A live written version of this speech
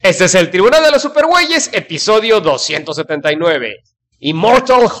Este es el Tribunal de los Supergüeyes, episodio 279.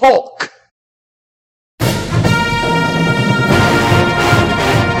 Immortal Hulk.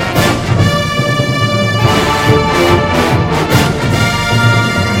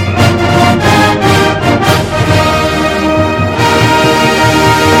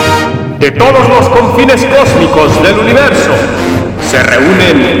 De todos los confines cósmicos del universo, se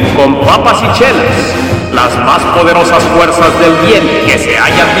reúnen con papas y chelas las más poderosas fuerzas del bien que se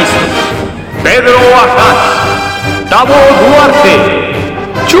hayan visto. Pedro Ajaz, Tavo Duarte,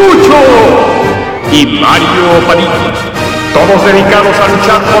 Chucho y Mario Padilla. Todos dedicados a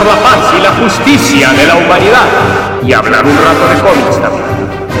luchar por la paz y la justicia de la humanidad y hablar un rato de cómics también.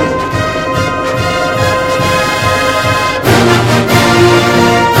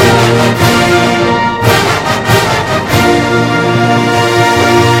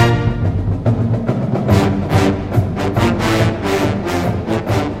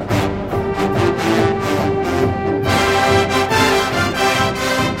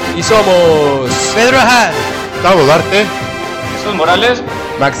 Y somos Pedro Ajaz, Tavo Duarte, Jesús Morales,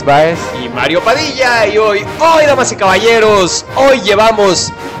 Max Baez y Mario Padilla. Y hoy, damas y caballeros, hoy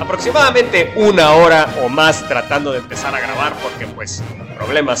llevamos aproximadamente una hora o más tratando de empezar a grabar porque pues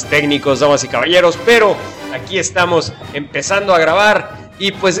problemas técnicos, damas y caballeros, pero aquí estamos empezando a grabar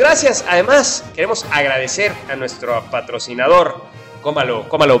y pues gracias. Además queremos agradecer a nuestro patrocinador,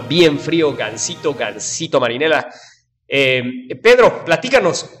 cómalo bien frío, Gansito Marinela. Pedro,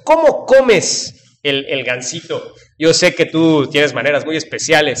 platícanos, ¿cómo comes el gansito? Yo sé que tú tienes maneras muy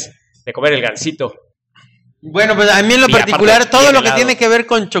especiales de comer el gansito. Bueno, pues a mí en lo particular, todo lo que tiene que ver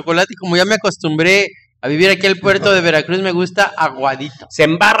con chocolate, como ya me acostumbré a vivir aquí en el puerto de Veracruz, me gusta aguadito. Se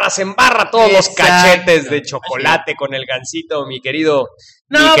embarra todos los cachetes de chocolate con el gansito, mi querido.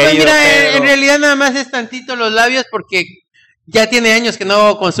 Pues mira, Pedro. en realidad nada más es tantito los labios porque ya tiene años que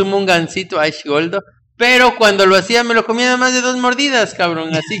no consumo un gansito Ice Goldo. Pero cuando lo hacía me lo comía nada más de 2 mordidas, cabrón.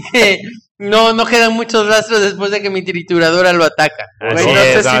 Así que no quedan muchos rastros después de que mi trituradora lo ataca. No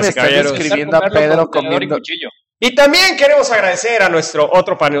sé si me están describiendo a Pedro comiendo. Y también queremos agradecer a nuestro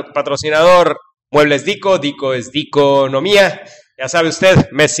otro patrocinador, Muebles Dico. Dico es Diconomía. Ya sabe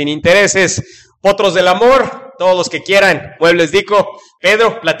usted, mes sin intereses. Potros del amor, todos los que quieran, Muebles Dico.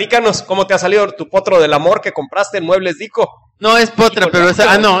 Pedro, platícanos cómo te ha salido tu potro del amor que compraste en Muebles Dico. No, es potra, pero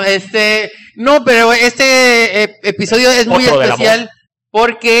pero este episodio es muy especial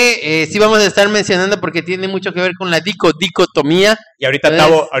porque sí vamos a estar mencionando porque tiene mucho que ver con la dicotomía. Y ahorita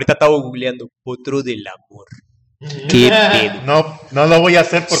estaba googleando potro del amor. ¿Qué pedo? No lo voy a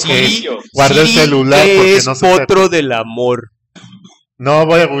hacer porque Sí, guardé el celular porque es no sé potro del amor. No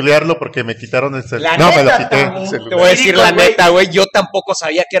voy a googlearlo porque me quitaron el celular. No, me lo quité el Te celular. voy a decir la neta, güey, yo tampoco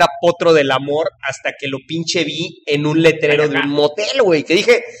sabía que era potro del amor hasta que lo pinche vi en un letrero de un motel, güey, que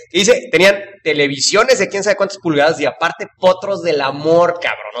dice, tenían televisiones de quién sabe cuántas pulgadas y aparte potros del amor,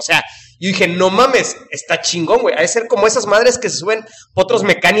 cabrón, o sea, yo dije, no mames, está chingón, güey, ha de ser como esas madres que se suben potros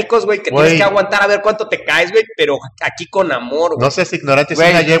mecánicos, güey, que tienes que aguantar a ver cuánto te caes, güey, pero aquí con amor, güey. No seas ignorante, es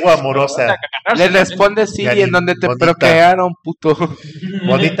una yegua amorosa. Le respondes sí, Yani, en donde te bonita. procrearon, puto.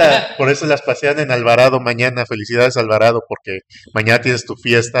 Bonita, por eso las pasean en Alvarado mañana. Felicidades, Alvarado, porque mañana tienes tu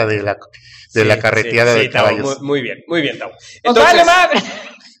fiesta de la carreteada de Tavo, caballos. muy bien, Tavo. ¡Vale, madre!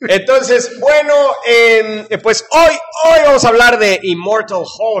 Entonces, bueno, pues hoy vamos a hablar de Immortal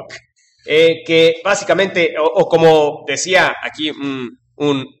Hulk, que básicamente, o como decía aquí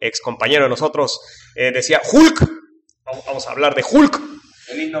un ex compañero de nosotros, decía Hulk. Vamos a hablar de Hulk.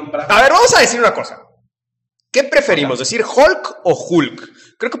 A ver, vamos a decir una cosa. ¿Qué preferimos, decir Hulk o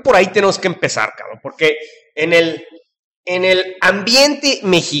Hulk? Creo que por ahí tenemos que empezar, cabrón, porque en el ambiente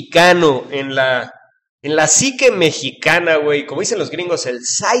mexicano, en la psique mexicana, güey, como dicen los gringos, el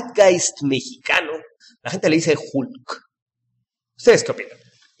zeitgeist mexicano, la gente le dice Hulk. ¿Ustedes qué opinan?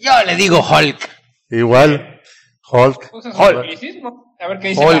 Yo le digo Hulk. Igual, Hulk. Pues es un anglicismo. A ver qué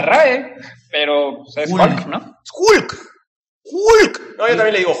dice la RAE. Pero pues, es Hulk, ¿no? Es Hulk. No, yo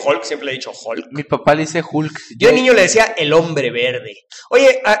también le digo Hulk, siempre le he dicho Hulk. Mi papá le dice Hulk. Yo de niño le decía el hombre verde.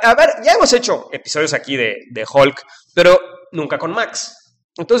 Oye, a ver, ya hemos hecho episodios aquí de Hulk, pero nunca con Max.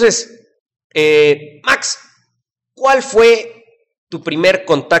 Entonces, Max, ¿cuál fue tu primer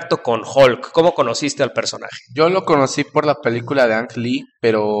contacto con Hulk? ¿Cómo conociste al personaje? Yo lo conocí por la película de Ang Lee,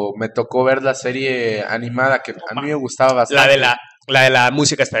 pero me tocó ver la serie animada que a mí me gustaba bastante. La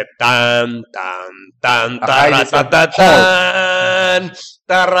música está de tan, tan, tan, Ajá, y de tan,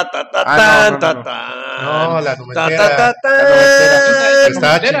 tarratatán, No, la ta, noventera. ta, La noventera.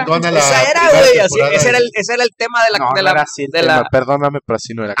 Estaba chingona la Esa era, primera güey, así, temporada ese era el tema de la, No, de no la, era así el de tema, la... perdóname, pero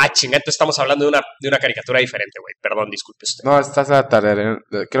así no era. Ah, chingato, estamos hablando de una caricatura diferente, güey. Perdón, disculpe usted. No, estás tarareando,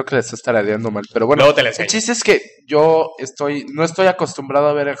 creo que le estás tarareando mal, pero bueno, Luego te la el enseño. chiste es que yo no estoy acostumbrado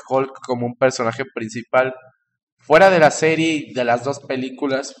a ver a Hulk como un personaje principal. Fuera de la serie y de las dos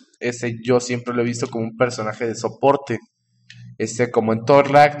películas, yo siempre lo he visto como un personaje de soporte. Como en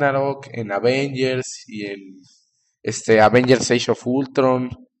Thor Ragnarok, en Avengers y en Avengers Age of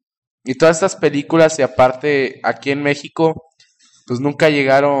Ultron. Y todas estas películas, y aparte aquí en México, pues nunca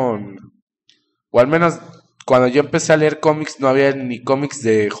llegaron, o al menos cuando yo empecé a leer cómics no había ni cómics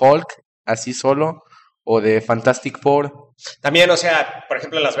de Hulk, así solo, o de Fantastic Four. También, o sea, por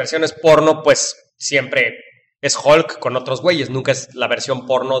ejemplo, en las versiones porno, pues siempre es Hulk con otros güeyes. Nunca es la versión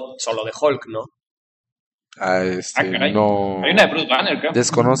porno solo de Hulk, ¿no? Caray. No Hay una de Bruce Banner, creo.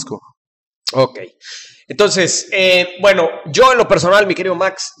 desconozco. Ok. Entonces, bueno, yo en lo personal, mi querido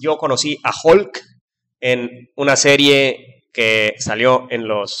Max, yo conocí a Hulk en una serie que salió en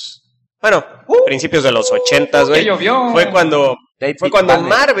los, bueno, principios de los 80s, güey. ¡Qué llovió! Fue cuando Banner.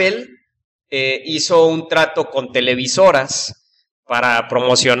 Marvel hizo un trato con televisoras para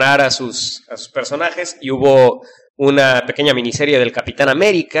promocionar a sus personajes y hubo una pequeña miniserie del Capitán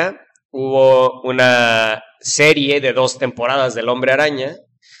América, hubo una serie de 2 temporadas del Hombre Araña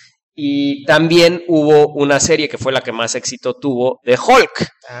y también hubo una serie que fue la que más éxito tuvo de Hulk,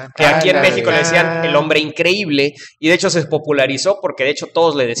 que aquí en México le decían el Hombre Increíble y de hecho se popularizó porque de hecho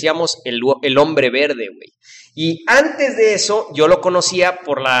todos le decíamos el Hombre Verde, güey. Y antes de eso, yo lo conocía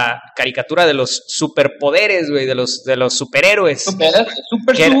por la caricatura de los superpoderes, güey, de los superhéroes. Superhéroes.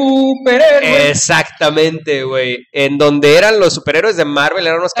 Exactamente, güey. En donde eran los superhéroes de Marvel,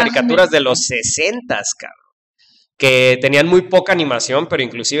 eran unas caricaturas de los 60s, cabrón. Que tenían muy poca animación, pero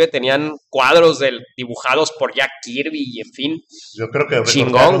inclusive tenían cuadros dibujados por Jack Kirby y en fin. Yo creo que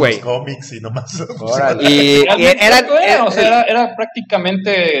chingón, güey. Los cómics y nomás. Y era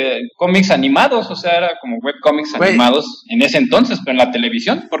prácticamente cómics animados, o sea, era como webcómics animados en ese entonces, pero en la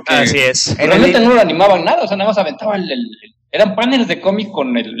televisión, porque así es. Realmente no lo animaban nada, o sea, nada más aventaban eran paneles de cómic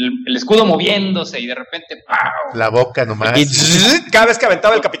con el escudo moviéndose y de repente ¡pau! La boca nomás. Y cada vez que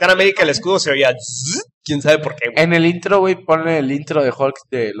aventaba el Capitán América el escudo se oía quién sabe por qué, güey. En el intro, güey, ponle el intro de Hulk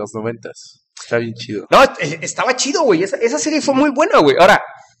de los 90s. Está bien chido. No, estaba chido, güey. Esa serie fue muy buena, güey. Ahora,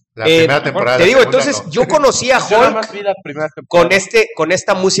 la primera temporada. Te digo, entonces, yo conocí a Hulk con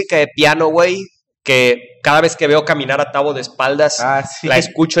esta música de piano, güey, que cada vez que veo caminar a Tavo de espaldas, sí. la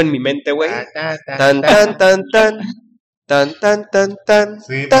escucho en mi mente, güey. Tan, tan, tan, tan. Tan, tan, tan, tan.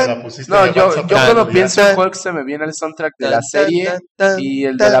 Sí, tan. me la pusiste. No, yo cuando ya. pienso en Hulk se me viene el soundtrack de la serie y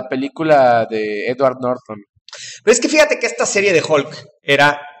el de la película de Edward Norton. Pero es que fíjate que esta serie de Hulk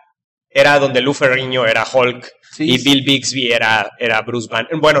era donde Lou Ferrigno era Hulk y Bill Bixby era Bruce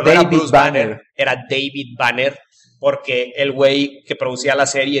Banner. Bueno, no era Bruce Banner, era David Banner, porque el güey que producía la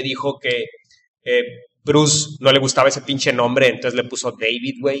serie dijo que Bruce no le gustaba ese pinche nombre, entonces le puso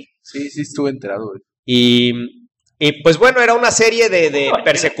David, güey. Sí, estuve enterado, güey. Y pues bueno, era una serie de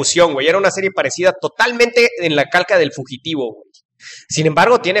persecución, güey. Era una serie parecida totalmente en la calca del Fugitivo, güey. Sin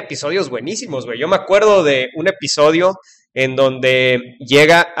embargo, tiene episodios buenísimos, güey. Yo me acuerdo de un episodio en donde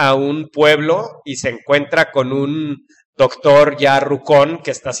llega a un pueblo y se encuentra con un doctor ya rucón que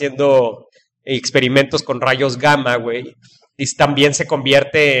está haciendo experimentos con rayos gamma, güey. Y también se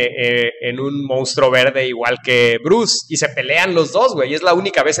convierte en un monstruo verde igual que Bruce. Y se pelean los dos, güey. Es la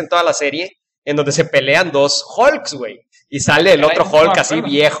única vez en toda la serie en donde se pelean 2 Hulks, güey. Y sale el otro Hulk así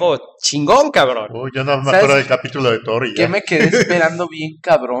viejo, chingón, cabrón. Uy, yo no me acuerdo del capítulo de Thor y ya. ¿Qué me quedé esperando bien,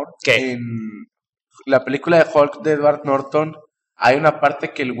 cabrón? ¿Qué? En la película de Hulk de Edward Norton hay una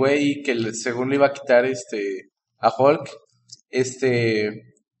parte que el güey según le iba a quitar a Hulk,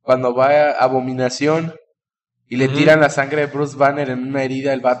 cuando va a Abominación y le tiran la sangre de Bruce Banner en una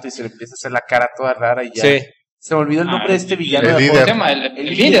herida al vato y se le empieza a hacer la cara toda rara y ya. Sí. Se me olvidó el nombre de este villano de Hulk.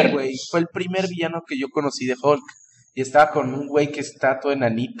 El líder, güey. Fue el primer villano que yo conocí de Hulk. Y estaba con un güey que está todo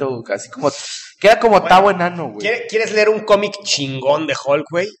enanito, así como... Que era como Tavo enano, güey. ¿Quieres leer un cómic chingón de Hulk,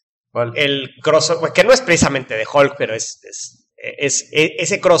 güey? ¿Cuál? El crossover, que no es precisamente de Hulk, pero es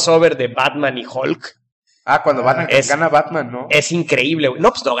ese crossover de Batman y Hulk. Cuando gana Batman, ¿no? Es increíble, güey.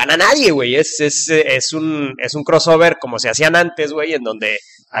 No, pues no gana nadie, güey. Es un crossover como se hacían antes, güey, en donde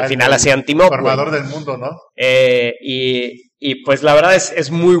al final hacían team up, formador del mundo, ¿no? Y pues la verdad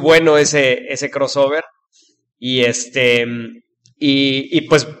es muy bueno ese crossover. Y Y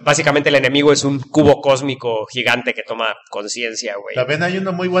pues básicamente el enemigo es un cubo cósmico gigante que toma conciencia, güey. También hay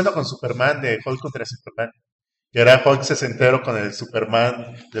uno muy bueno con Superman, de Hulk contra Superman. Que era Hulk sesentero con el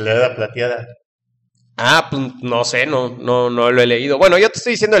Superman de la Edad Plateada. Ah, pues no sé, no lo he leído. Bueno, yo te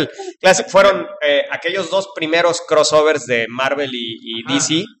estoy diciendo el clásico. Fueron aquellos 2 primeros crossovers de Marvel y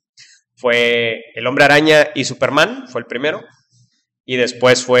DC. Fue El Hombre Araña y Superman, fue el primero. Y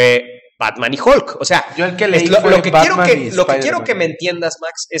después fue Batman y Hulk. O sea, yo el que leí lo que quiero que me entiendas,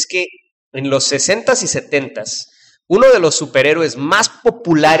 Max, es que en los 60s y 70s, uno de los superhéroes más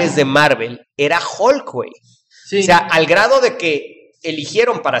populares de Marvel era Hulk, güey. Sí. O sea, al grado de que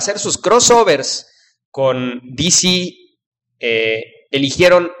eligieron para hacer sus crossovers con DC,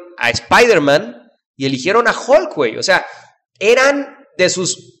 eligieron a Spider-Man y eligieron a Hulk, güey. O sea, eran de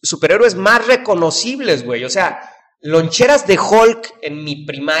sus superhéroes más reconocibles, güey. O sea, loncheras de Hulk en mi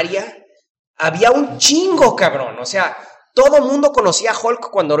primaria había un chingo, cabrón. O sea, todo mundo conocía a Hulk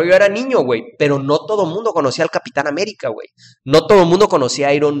cuando yo era niño, güey. Pero no todo mundo conocía al Capitán América, güey. No todo mundo conocía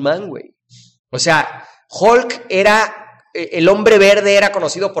a Iron Man, güey. O sea, Hulk era... El hombre verde era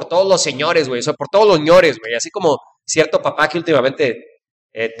conocido por todos los señores, güey. O sea, por todos los ñores, güey. Así como cierto papá que últimamente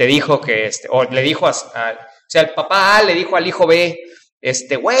te dijo que... o le dijo o sea, el papá A le dijo al hijo B...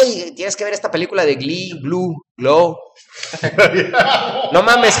 güey, tienes que ver esta película de Glee, Blue, Glow. No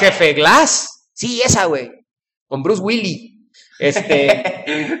mames, jefe, Glass. Sí, esa, güey. Con Bruce Willis.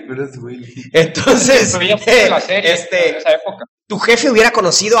 Bruce Willis. Entonces, la serie, en esa época. Tu jefe hubiera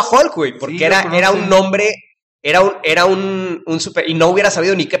conocido a Hulk, güey, porque sí, era un nombre, era un super, y no hubiera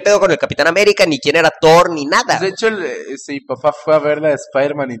sabido ni qué pedo con el Capitán América, ni quién era Thor, ni nada. De hecho, mi papá fue a ver la de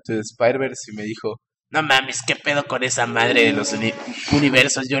Spider-Man Into the Spider-Verse y me dijo, no mames, ¿qué pedo con esa madre de los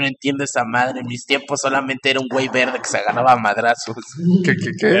universos? Yo no entiendo esa madre. En mis tiempos solamente era un güey verde que se agarraba a madrazos.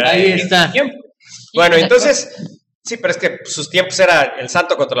 ¿Qué? Ahí está. Bueno, entonces, sí, pero es que sus tiempos era el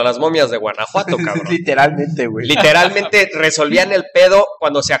santo contra las momias de Guanajuato, cabrón. Literalmente, güey. Literalmente resolvían el pedo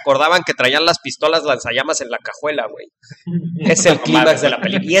cuando se acordaban que traían las pistolas lanzallamas en la cajuela, güey. Es el clímax de la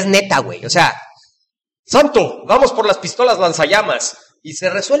película. Y es neta, güey. O sea, santo, vamos por las pistolas lanzallamas. Y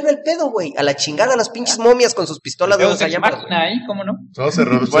se resuelve el pedo, güey. A la chingada las pinches momias con sus pistolas de lanzallamas. Ahí, ¿cómo no? Todo se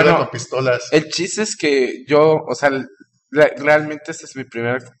resuelve con pistolas. El chiste es que yo, o sea, realmente este es mi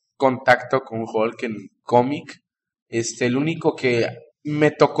primer contacto con Hulk en cómic. El único que me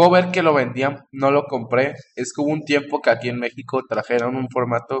tocó ver que lo vendían, no lo compré. Es que hubo un tiempo que aquí en México trajeron un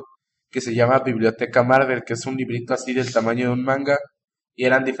formato que se llama Biblioteca Marvel, que es un librito así del tamaño de un manga. Y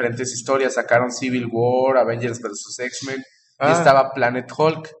eran diferentes historias. Sacaron Civil War, Avengers vs. X-Men. Y estaba Planet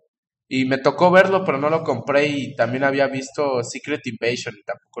Hulk. Y me tocó verlo, pero no lo compré. Y también había visto Secret Invasion y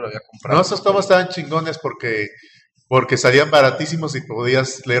tampoco lo había comprado. No, esos tomos estaban chingones porque salían baratísimos y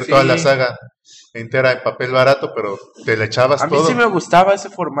podías leer toda la saga entera en papel barato, pero te le echabas todo. A mí sí me gustaba ese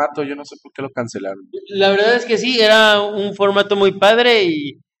formato, yo no sé por qué lo cancelaron. La verdad es que sí, era un formato muy padre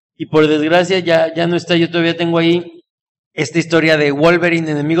y por desgracia ya no está. Yo todavía tengo ahí esta historia de Wolverine,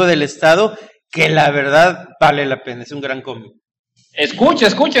 enemigo del Estado, que la verdad vale la pena, es un gran cómic.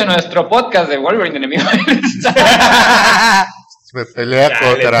 Escuche nuestro podcast de Wolverine, enemigo del Estado. Me pelea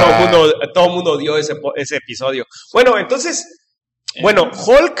contra... Todo el mundo odió ese episodio. Bueno, entonces,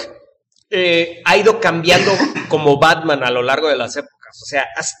 Hulk ha ido cambiando como Batman a lo largo de las épocas. O sea,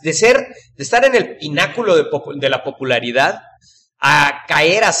 de estar en el pináculo de la popularidad a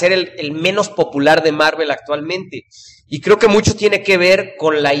caer a ser el menos popular de Marvel actualmente. Y creo que mucho tiene que ver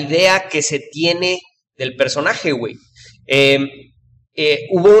con la idea que se tiene del personaje, güey.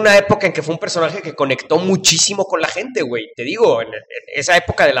 Hubo una época en que fue un personaje que conectó muchísimo con la gente, güey. Te digo, en esa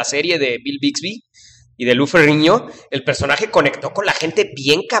época de la serie de Bill Bixby y de Lou Ferrigno, el personaje conectó con la gente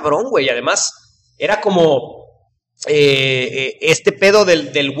bien cabrón, güey. Además, era como este pedo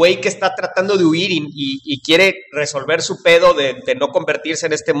del güey que está tratando de huir y quiere resolver su pedo de no convertirse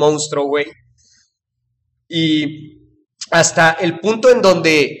en este monstruo, güey. Y hasta el punto en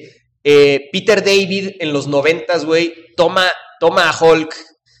donde Peter David en los 90s, güey, toma a Hulk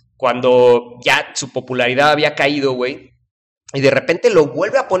cuando ya su popularidad había caído, güey, y de repente lo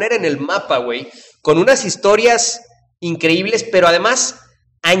vuelve a poner en el mapa, güey, con unas historias increíbles, pero además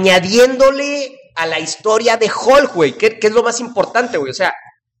añadiéndole a la historia de Hulk, güey, que es lo más importante, güey, o sea,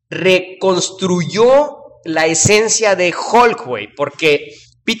 reconstruyó la esencia de Hulk, güey, porque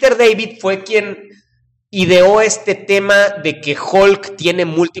Peter David fue quien ideó este tema de que Hulk tiene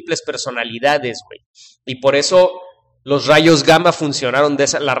múltiples personalidades, güey, y por eso los rayos gamma funcionaron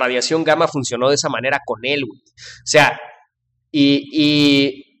la radiación gamma funcionó de esa manera con él, güey. O sea,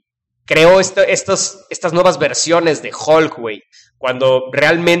 y creó estas nuevas versiones de Hulk, güey, cuando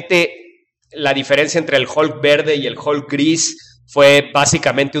realmente la diferencia entre el Hulk verde y el Hulk gris fue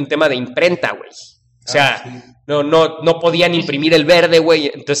básicamente un tema de imprenta, güey. O sea, no podían imprimir el verde, güey.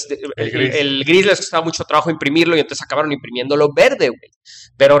 Entonces, el gris les costaba mucho trabajo imprimirlo y entonces acabaron imprimiéndolo verde, güey.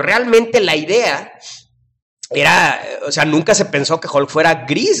 Pero realmente la idea era, o sea, nunca se pensó que Hulk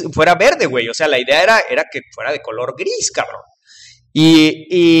fuera verde, güey. O sea, la idea era que fuera de color gris, cabrón.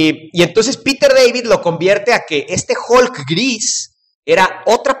 Y entonces Peter David lo convierte a que este Hulk gris era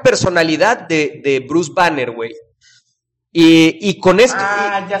otra personalidad de Bruce Banner, güey. Y con esto...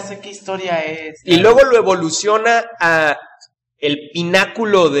 ya sé qué historia es. Y luego lo evoluciona a el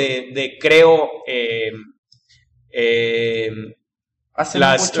pináculo de creo,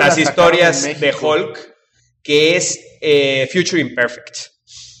 las historias de Hulk, que es Future Imperfect.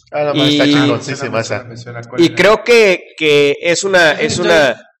 Está chingoncísima esa. Y creo que es una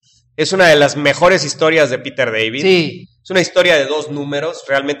de las mejores historias de Peter David. Sí. Es una historia de 2 números,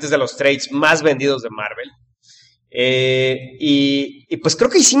 realmente es de los trades más vendidos de Marvel. Y pues creo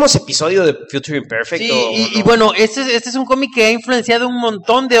que hicimos episodio de Future Imperfect. Sí, y bueno, este es un cómic que ha influenciado un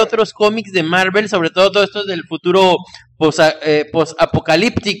montón de otros cómics de Marvel, sobre todo estos del futuro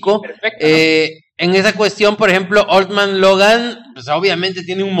post-apocalíptico. En esa cuestión, por ejemplo, Old Man Logan, pues obviamente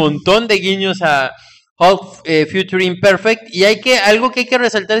tiene un montón de guiños a Hulk Future Imperfect, y algo que hay que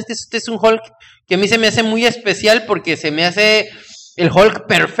resaltar es que este es un Hulk que a mí se me hace muy especial porque se me hace el Hulk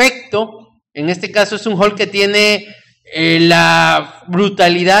perfecto. En este caso es un Hulk que tiene la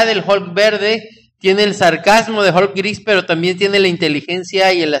brutalidad del Hulk verde, tiene el sarcasmo de Hulk gris, pero también tiene la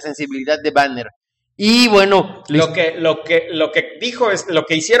inteligencia y la sensibilidad de Banner. Y bueno, lo que dijo es, lo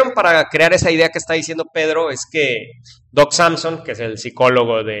que hicieron para crear esa idea que está diciendo Pedro es que Doc Samson, que es el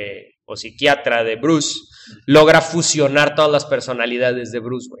psicólogo o psiquiatra de Bruce, logra fusionar todas las personalidades de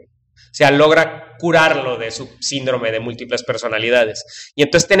Bruce, güey. O sea, logra curarlo de su síndrome de múltiples personalidades. Y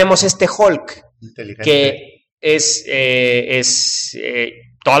entonces tenemos este Hulk que es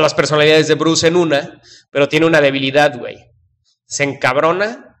todas las personalidades de Bruce en una, pero tiene una debilidad, güey. Se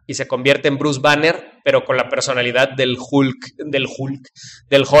encabrona y se convierte en Bruce Banner, pero con la personalidad del Hulk pendejo,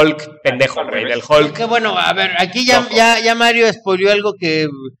 güey, del Hulk. Que bueno, a ver, aquí ya Mario spoileó algo que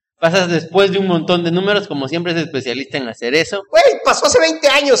pasas después de un montón de números, como siempre es especialista en hacer eso. Güey, pasó hace 20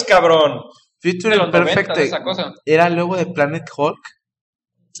 años, cabrón. Future Imperfect era luego de Planet Hulk.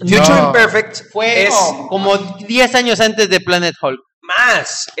 Future Imperfect fue como 10 años antes de Planet Hulk.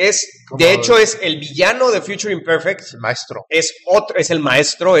 Más, de hecho es el villano de Future Imperfect. El maestro. Es el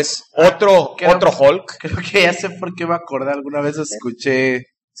maestro, es otro Hulk. Creo que ya sé por qué me acordé. Alguna vez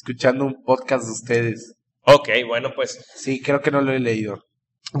escuchando un podcast de ustedes. Ok, bueno, pues. Sí, creo que no lo he leído.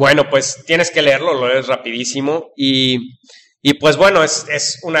 Bueno, pues tienes que leerlo, lo lees rapidísimo. Y pues bueno,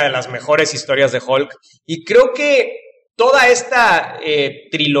 es una de las mejores historias de Hulk. Y creo que toda esta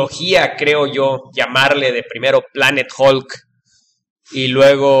trilogía, creo yo, llamarle de primero Planet Hulk y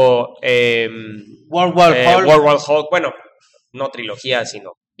luego World War Hulk, bueno, no trilogía,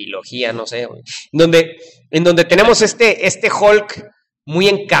 sino bilogía, no sé, güey. En donde tenemos este Hulk muy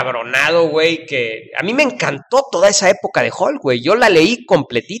encabronado, güey, que a mí me encantó toda esa época de Hulk, güey. Yo la leí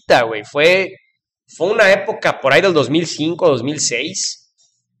completita, güey. Fue una época por ahí del 2005, 2006.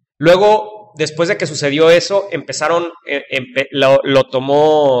 Luego, después de que sucedió eso, lo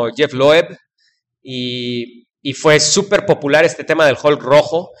tomó Jeff Loeb y fue súper popular este tema del Hulk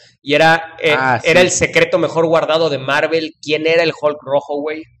rojo. Y era el secreto mejor guardado de Marvel. ¿Quién era el Hulk rojo,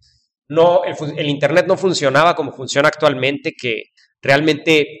 güey? No, el internet no funcionaba como funciona actualmente, que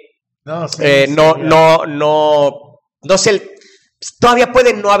realmente no sé, todavía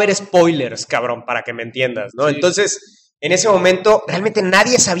pueden no haber spoilers, cabrón, para que me entiendas, ¿no? Sí. Entonces, en ese momento, realmente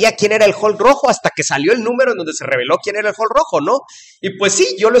nadie sabía quién era el Hulk rojo hasta que salió el número en donde se reveló quién era el Hulk rojo, ¿no? Y pues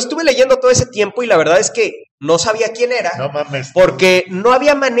sí, yo lo estuve leyendo todo ese tiempo y la verdad es que no sabía quién era. No mames. Porque no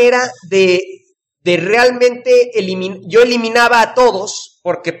había manera de realmente yo eliminaba a todos,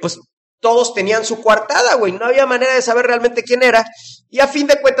 porque pues todos tenían su coartada, güey. No había manera de saber realmente quién era. Y a fin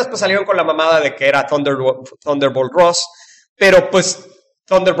de cuentas, pues salieron con la mamada de que era Thunderbolt Ross. Pero pues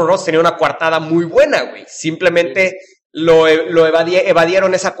Thunderbolt Ross tenía una coartada muy buena, güey. Simplemente lo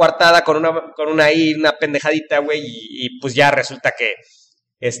evadieron esa coartada con una pendejadita, güey. Y pues ya resulta que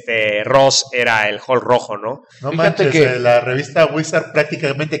Ross era el Hulk rojo, ¿no? No manches, que la revista Wizard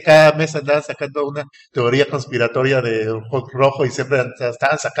prácticamente cada mes andaban sacando una teoría conspiratoria de Hulk rojo y siempre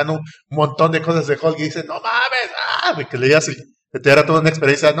estaban sacando un montón de cosas de Hulk y dicen, no mames, que leías era toda una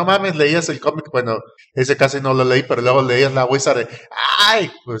experiencia, no mames, leías el cómic, bueno, ese casi no lo leí, pero luego leías la Wizard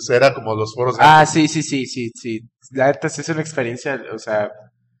pues era como los foros. Sí, la neta sí es una experiencia, o sea,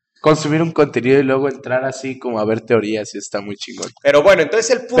 consumir un contenido y luego entrar así como a ver teorías y está muy chingón. Pero bueno, entonces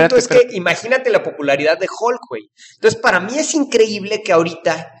el punto Espérate. que imagínate la popularidad de Hulk, güey. Entonces para mí es increíble que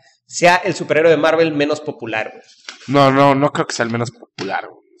ahorita sea el superhéroe de Marvel menos popular, güey. No creo que sea el menos popular,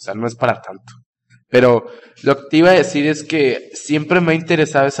 güey. O sea, no es para tanto. Pero lo que te iba a decir es que siempre me ha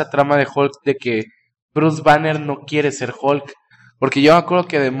interesado esa trama de Hulk de que Bruce Banner no quiere ser Hulk. Porque yo me acuerdo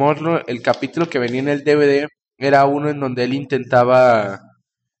que de Morlo, el capítulo que venía en el DVD era uno en donde él intentaba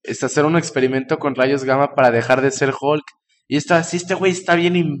hacer un experimento con rayos gamma para dejar de ser Hulk. Y estaba así, este güey está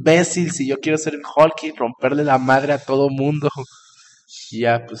bien imbécil si yo quiero ser Hulk y romperle la madre a todo mundo. Y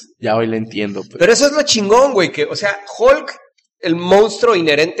ya, pues, ya hoy le entiendo. Pero eso es lo chingón, güey, que, o sea, Hulk, el monstruo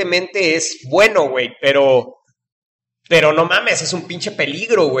inherentemente es bueno, güey, pero no mames, es un pinche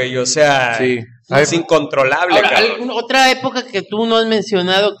peligro, güey, o sea, Sí. es incontrolable. Ahora, cabrón. otra época que tú no has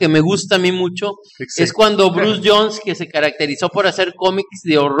mencionado que me gusta a mí mucho Sí. es cuando Bruce Jones, que se caracterizó por hacer cómics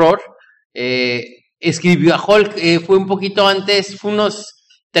de horror, escribió a Hulk. Fue un poquito antes, fue unos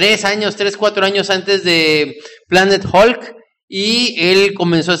 4 años antes de Planet Hulk, y él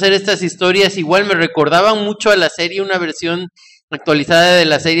comenzó a hacer estas historias. Igual me recordaban mucho a la serie, una versión actualizada de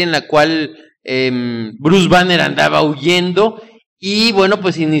la serie en la cual Bruce Banner andaba huyendo. Y bueno,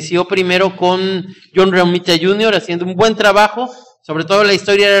 pues inició primero con John Romita Jr. haciendo un buen trabajo, sobre todo la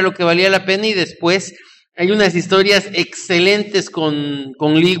historia era lo que valía la pena, y después hay unas historias excelentes con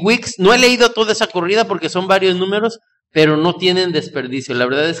Lee Wicks. No he leído toda esa corrida porque son varios números, pero no tienen desperdicio. La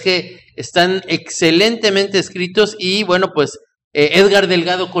verdad es que están excelentemente escritos y bueno, pues Edgar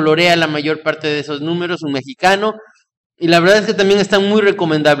Delgado colorea la mayor parte de esos números, un mexicano. Y la verdad es que también están muy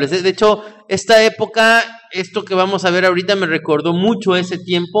recomendables. De hecho, esta época, esto que vamos a ver ahorita me recordó mucho ese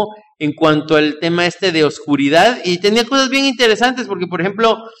tiempo en cuanto al tema de oscuridad. Y tenía cosas bien interesantes porque, por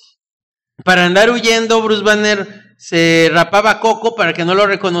ejemplo, para andar huyendo, Bruce Banner se rapaba coco para que no lo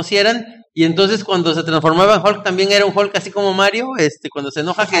reconocieran. Y entonces cuando se transformaba en Hulk también era un Hulk así como Mario, cuando se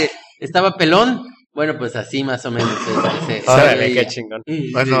enoja que estaba pelón. Bueno, pues así más o menos. Órale, qué chingón.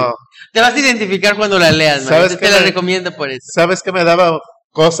 Bueno, te vas a identificar cuando la leas, man. ¿Sabes Te qué la me- recomiendo por eso. ¿sabes qué me daba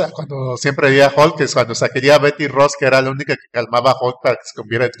cosa cuando siempre veía Hulk? Es cuando quería a Betty Ross, que era la única que calmaba a Hulk para que se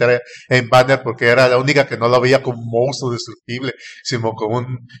convirtiera en Banner, porque era la única que no lo veía como un monstruo destructible, sino como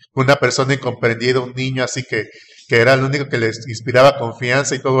una persona incomprendida, un niño así que era el único que les inspiraba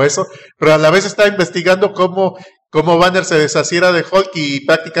confianza y todo eso, pero a la vez estaba investigando cómo Banner se deshaciera de Hulk y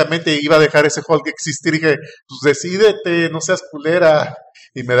prácticamente iba a dejar ese Hulk existir. Y dije, pues decídete, no seas culera.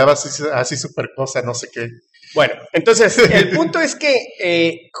 Y me daba así super cosa, no sé qué. Bueno, entonces, el punto es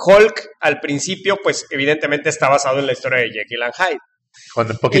que Hulk, al principio, pues, evidentemente está basado en la historia de Jekyll and Hyde.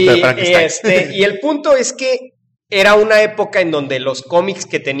 Con un poquito de Frankenstein. Y el punto es que era una época en donde los cómics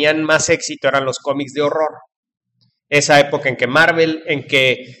que tenían más éxito eran los cómics de horror. Esa época en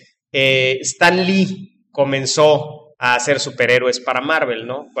que Stan Lee comenzó a hacer superhéroes para Marvel,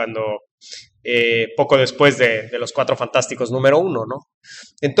 ¿no? Cuando poco después de los Cuatro Fantásticos número 1, ¿no?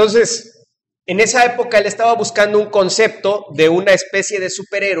 Entonces, en esa época él estaba buscando un concepto de una especie de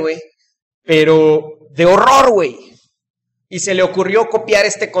superhéroe, pero de horror, güey. Y se le ocurrió copiar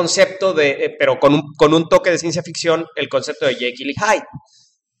este concepto pero con un toque de ciencia ficción, el concepto de Jekyll y Hyde.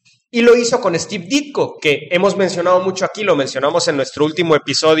 Y lo hizo con Steve Ditko, que hemos mencionado mucho aquí, lo mencionamos en nuestro último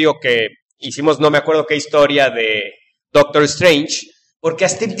episodio que hicimos, no me acuerdo qué historia, de Doctor Strange, porque a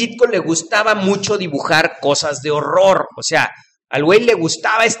Steve Ditko le gustaba mucho dibujar cosas de horror. O sea, al güey le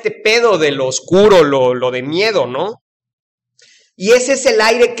gustaba este pedo de lo oscuro, lo de miedo, ¿no? Y ese es el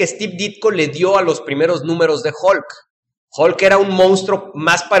aire que Steve Ditko le dio a los primeros números de Hulk. Hulk era un monstruo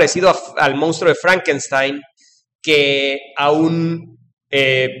más parecido al monstruo de Frankenstein que a un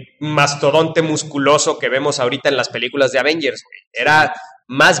mastodonte musculoso que vemos ahorita en las películas de Avengers, güey. Era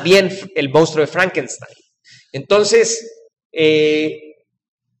más bien el monstruo de Frankenstein. Entonces,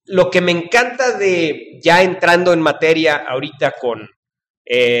 lo que me encanta de, ya entrando en materia ahorita con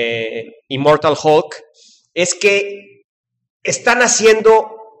Immortal Hulk, es que están haciendo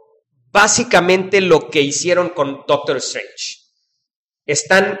básicamente lo que hicieron con Doctor Strange.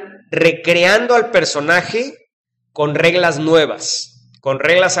 Están recreando al personaje con reglas nuevas, con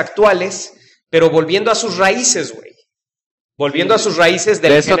reglas actuales, pero volviendo a sus raíces, güey. Volviendo a sus raíces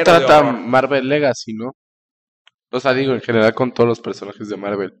del De eso género de trata horror. Marvel Legacy, ¿no? O sea, digo, en general con todos los personajes de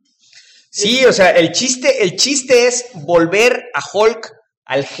Marvel. Sí, o sea, el chiste es volver a Hulk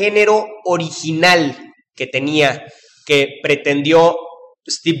al género original que tenía, que pretendió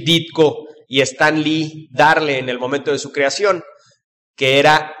Steve Ditko y Stan Lee darle en el momento de su creación, que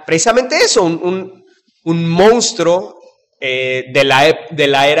era precisamente eso, un monstruo de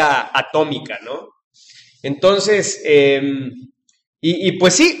la era atómica, ¿no? Entonces, Y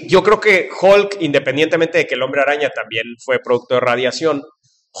pues sí, yo creo que Hulk, independientemente de que el Hombre Araña también fue producto de radiación,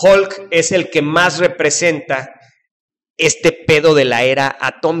 Hulk es el que más representa este pedo de la era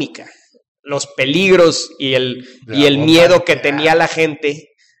atómica, los peligros y el miedo que tenía la gente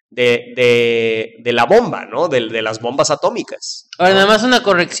de la bomba, ¿no? De las bombas atómicas. Ahora, nada más una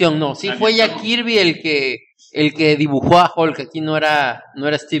corrección, no, sí fue Jack Kirby el que dibujó a Hulk, aquí no era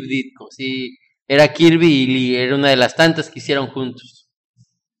Steve Ditko, sí, era Kirby y Lee, era una de las tantas que hicieron juntos.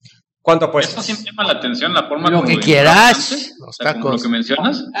 ¿Cuánto apuestas? Eso sí me llama la atención, la forma Lo como que lo quieras. dibujaste, Los o sea, como tacos. lo que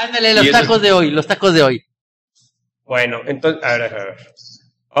mencionas. Ándale, los tacos de hoy. Bueno, entonces, a ver.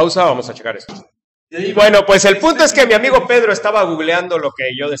 Pausa, vamos a checar esto. Bueno, pues el punto es que mi amigo Pedro estaba googleando lo que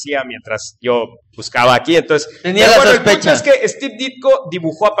yo decía mientras yo buscaba aquí, entonces... Tenía la El punto sospecha. es que Steve Ditko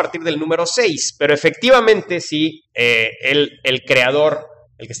dibujó a partir del número 6, pero efectivamente sí, el creador,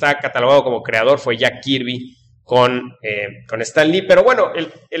 el que estaba catalogado como creador fue Jack Kirby con Stan Lee, pero bueno,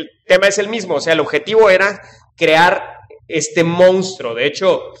 el tema es el mismo, o sea, el objetivo era crear este monstruo, de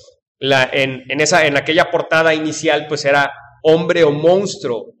hecho, en aquella portada inicial pues era hombre o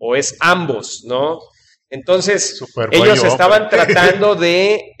monstruo, o es ambos, ¿no? Entonces, Superboy ellos hombre. estaban tratando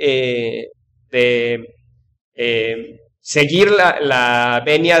de seguir la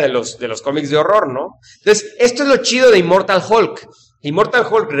venia de los cómics de horror, ¿no? Entonces, esto es lo chido de Immortal Hulk. Immortal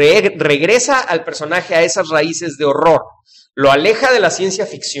Hulk regresa al personaje a esas raíces de horror, lo aleja de la ciencia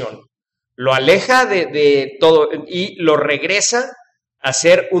ficción, lo aleja de todo y lo regresa a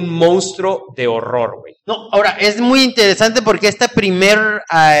ser un monstruo de horror, güey. No, ahora, es muy interesante porque este primer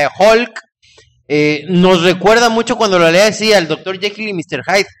Hulk nos recuerda mucho cuando lo leía así al Dr. Jekyll y Mr.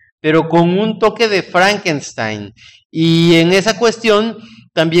 Hyde, pero con un toque de Frankenstein. Y en esa cuestión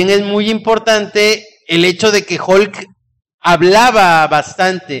también es muy importante el hecho de que Hulk hablaba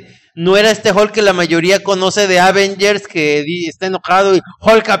bastante. No era este Hulk que la mayoría conoce de Avengers, que está enojado y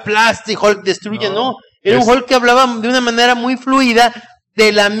Hulk aplasta y Hulk destruye, no. Era un Hulk que hablaba de una manera muy fluida,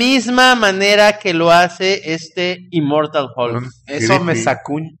 de la misma manera que lo hace este Immortal Hulk. Eso me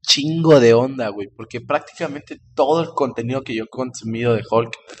sacó un chingo de onda, güey, porque prácticamente todo el contenido que yo he consumido de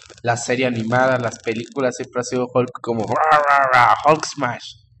Hulk, la serie animada, las películas, siempre ha sido Hulk como Hulk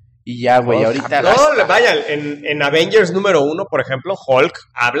Smash. Y ya, güey, ahorita... No, vaya, en Avengers número 1, por ejemplo, Hulk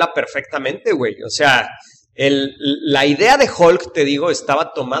habla perfectamente, güey. O sea, la idea de Hulk, te digo,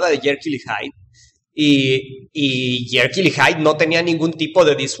 estaba tomada de Jekyll y Hyde. Y Jekyll y Hyde no tenía ningún tipo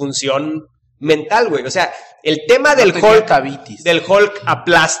de disfunción mental, güey. O sea, el tema del Hulk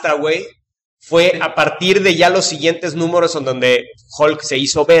aplasta, güey, fue a partir de ya los siguientes números en donde Hulk se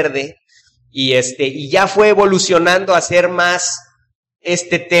hizo verde y ya fue evolucionando a ser más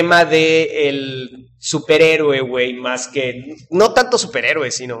este tema de el superhéroe, güey, más que no tanto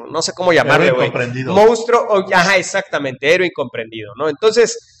superhéroe, sino no sé cómo llamarle, güey. Monstruo, ajá, exactamente, héroe incomprendido, ¿no?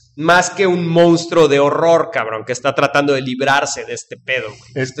 Entonces, más que un monstruo de horror, cabrón, que está tratando de librarse de este pedo,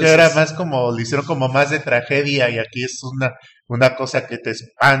 güey. Es que era más como, le hicieron como más de tragedia y aquí es una cosa que te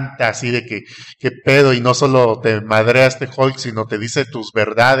espanta, así de que pedo, y no solo te madrea este Hulk, sino te dice tus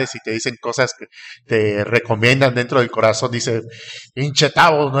verdades y te dicen cosas que te recomiendan dentro del corazón. Dice, pinche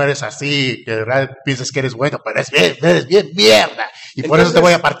Tavo, no eres así, que de verdad piensas que eres bueno, pero eres bien mierda. Y por eso te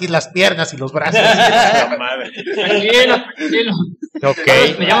voy a partir las piernas y los brazos. Tranquilo. Ok.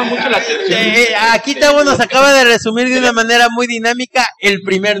 Me llama mucho la atención. Aquí Tavo nos acaba de resumir de una manera muy dinámica el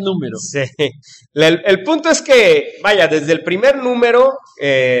primer número. Sí. El punto es que, vaya, desde el primer número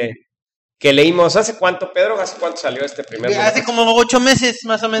que leímos, ¿hace cuánto, Pedro? ¿Hace cuánto salió este primer número? Hace como 8 meses,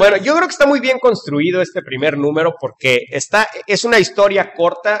 más o menos. Bueno, yo creo que está muy bien construido este primer número porque es una historia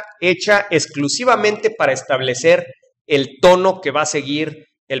corta hecha exclusivamente para establecer el tono que va a seguir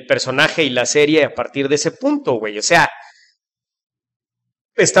el personaje y la serie a partir de ese punto, güey. O sea,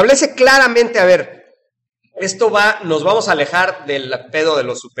 establece claramente, a ver, nos vamos a alejar del pedo de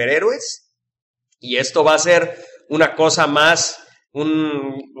los superhéroes y esto va a ser una cosa más,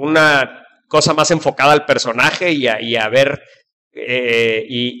 una cosa más enfocada al personaje y a ver,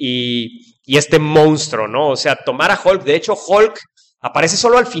 y este monstruo, ¿no? O sea, tomar a Hulk, de hecho Hulk aparece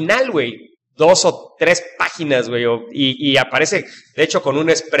solo al final, güey. 2 o 3 páginas, güey, y aparece, de hecho, con un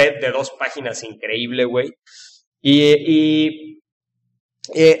spread de 2 páginas increíble, güey.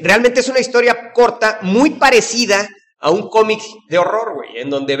 Realmente es una historia corta, muy parecida a un cómic de horror, güey, en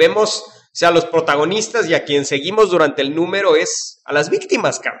donde vemos, o sea, los protagonistas y a quien seguimos durante el número es a las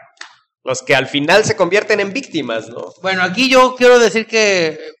víctimas, cabrón. Los que al final se convierten en víctimas, ¿no? Bueno, aquí yo quiero decir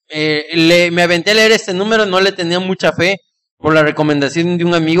que me aventé a leer este número, no le tenía mucha fe, por la recomendación de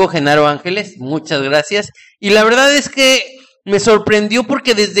un amigo, Genaro Ángeles, muchas gracias. Y la verdad es que me sorprendió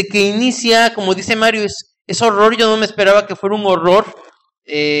porque desde que inicia, como dice Mario, es horror, yo no me esperaba que fuera un horror,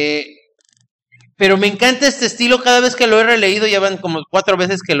 pero me encanta este estilo, cada vez que lo he releído, ya van como 4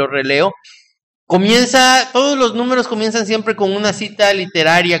 veces que lo releo, todos los números comienzan siempre con una cita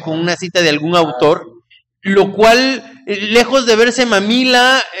literaria, con una cita de algún autor, lo cual, lejos de verse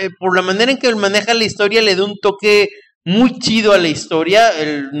mamila, por la manera en que maneja la historia, le da un toque muy chido a la historia.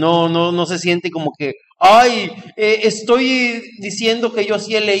 No se siente como que, ay, estoy diciendo que yo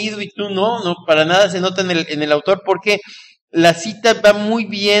sí he leído y tú no, para nada se nota en el autor, porque la cita va muy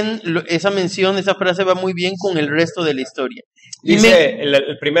bien, esa mención, esa frase va muy bien con el resto de la historia. Dice,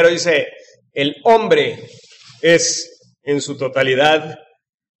 el primero dice, el hombre es en su totalidad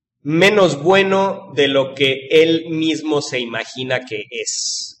menos bueno de lo que él mismo se imagina que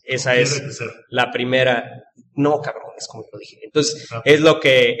es. Esa es la primera. No, cabrón, es como lo dije. Entonces,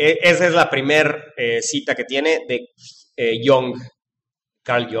 esa es la primera cita que tiene de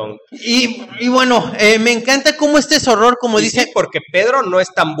Carl Jung. Y bueno, me encanta cómo este es horror, como dice. Sí, porque Pedro no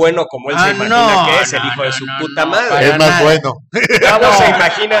es tan bueno como él se imagina que es, el hijo de su puta madre. Es más bueno.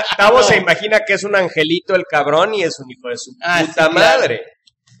 Tavo se imagina que es un angelito el cabrón y es un hijo de su puta madre.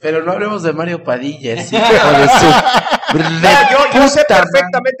 Pero no hablemos de Mario Padilla, sí, hijo de su... yo sé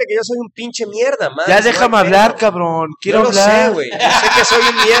perfectamente que yo soy un pinche mierda, man. Ya déjame hablar, cabrón. Quiero hablar. Yo lo sé, güey. Yo sé que soy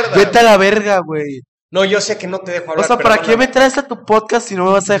un mierda. Vete a la verga, güey. No, yo sé que no te dejo hablar. O sea, ¿para qué me traes a tu podcast si no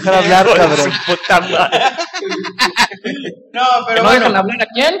me vas a dejar hablar, cabrón? Su puta madre. No, pero ¿No dejan hablar a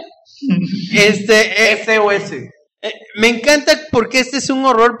quién? Ese o ese. Me encanta porque este es un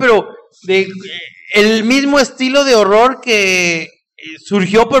horror, pero el mismo estilo de horror que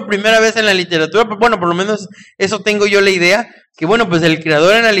surgió por primera vez en la literatura. Bueno, por lo menos eso tengo yo la idea, que bueno, pues el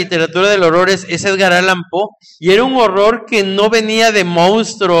creador en la literatura del horror es Edgar Allan Poe, y era un horror que no venía de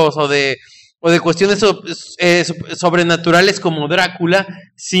monstruos o de cuestiones sobrenaturales como Drácula,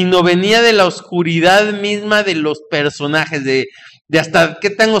 sino venía de la oscuridad misma de los personajes, de hasta qué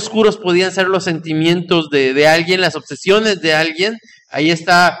tan oscuros podían ser los sentimientos de alguien, las obsesiones de alguien. Ahí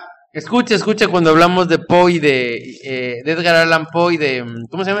está. Escucha cuando hablamos de Poe y de Edgar Allan Poe y de,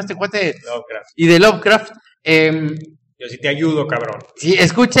 ¿cómo se llama este cuate? Lovecraft. Y de Lovecraft. Yo sí te ayudo, cabrón. Sí,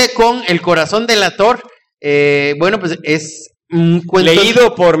 escuche con El corazón delator. Bueno, pues es un cuento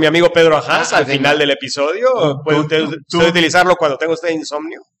leído por mi amigo Pedro Ajaz al final del episodio. ¿Puede usted utilizarlo cuando tenga usted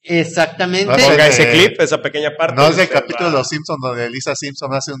insomnio? Exactamente. Ponga ese clip, esa pequeña parte. No es el capítulo de Los Simpsons donde Lisa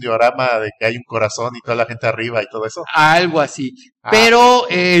Simpson hace un diorama de que hay un corazón y toda la gente arriba y todo eso. Algo así. Pero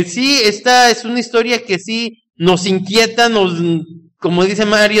sí, esta es una historia que sí nos inquieta, como dice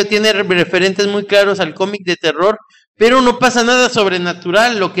Mario, tiene referentes muy claros al cómic de terror, pero no pasa nada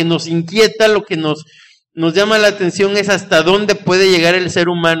sobrenatural. Lo que nos inquieta, lo que nos llama la atención es hasta dónde puede llegar el ser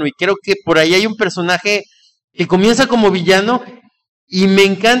humano, y creo que por ahí hay un personaje que comienza como villano, y me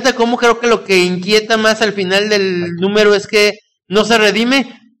encanta cómo creo que lo que inquieta más al final del número es que no se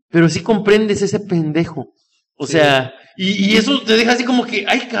redime, pero sí comprendes ese pendejo, o sea, y eso te deja así como que,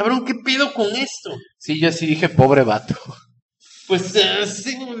 ay cabrón, ¿qué pedo con esto? Sí, yo sí dije, pobre vato. Pues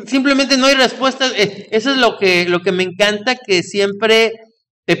simplemente no hay respuesta. Eso es lo que me encanta, que siempre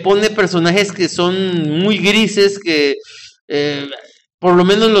te pone personajes que son muy grises, que por lo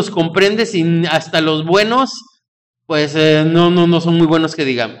menos los comprendes, y hasta los buenos, pues no son muy buenos que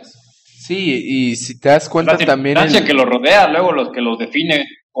digamos. Sí, y si te das cuenta también... La circunstancia que los rodea, luego los que los define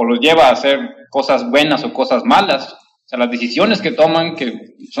o los lleva a hacer cosas buenas o cosas malas. O sea, las decisiones que toman, que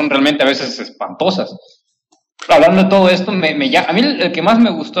son realmente a veces espantosas. Hablando de todo esto, a mí el que más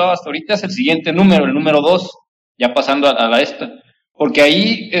me gustó hasta ahorita es el siguiente número, el número 2, ya pasando a esta. Porque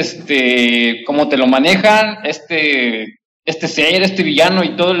ahí, como te lo manejan, este ser, este villano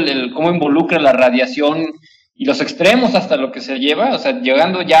y todo cómo involucra la radiación y los extremos hasta lo que se lleva, o sea,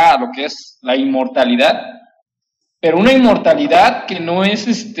 llegando ya a lo que es la inmortalidad, pero una inmortalidad que no es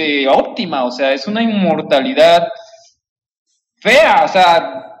óptima, o sea, es una inmortalidad fea, o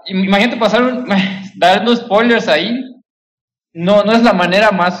sea, imagínate dando spoilers ahí, no es la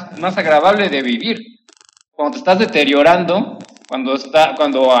manera más agradable de vivir. Cuando te estás deteriorando,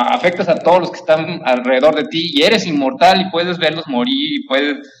 cuando afectas a todos los que están alrededor de ti y eres inmortal y puedes verlos morir y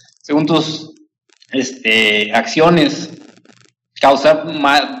puedes, según tus acciones, causar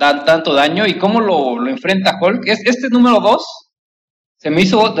tanto daño, y cómo lo enfrenta Hulk. Este número 2 se me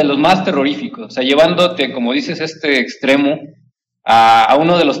hizo de los más terroríficos, o sea, llevándote, como dices, extremo a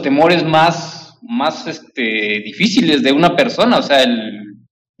uno de los temores más difíciles de una persona, o sea,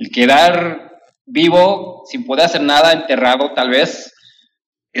 el quedar vivo sin poder hacer nada, enterrado tal vez.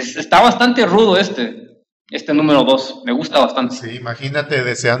 Está bastante rudo este número 2, me gusta bastante. Sí, imagínate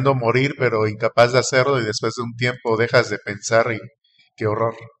deseando morir pero incapaz de hacerlo, y después de un tiempo dejas de pensar, y qué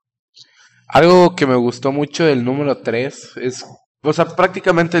horror. Algo que me gustó mucho del número 3 es, o sea,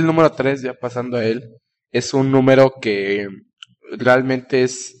 prácticamente el número 3, ya pasando a él, es un número que realmente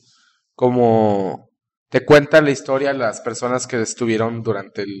es como te cuenta la historia de las personas que estuvieron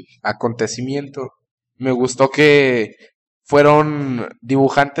durante el acontecimiento. Me gustó que fueron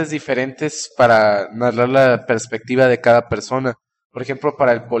dibujantes diferentes para narrar la perspectiva de cada persona. Por ejemplo,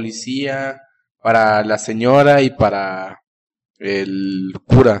 para el policía, para la señora y para el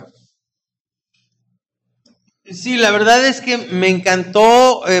cura. Sí, la verdad es que me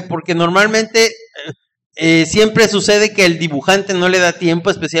encantó porque normalmente siempre sucede que el dibujante no le da tiempo,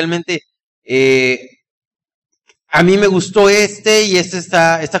 especialmente a mí me gustó y este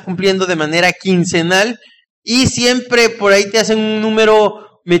está cumpliendo de manera quincenal y siempre por ahí te hacen un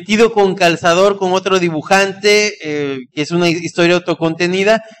número metido con calzador con otro dibujante, que es una historia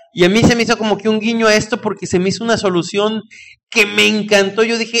autocontenida, y a mí se me hizo como que un guiño a esto porque se me hizo una solución que me encantó.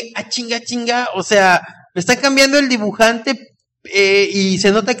 Yo dije, chinga, o sea, me está cambiando el dibujante y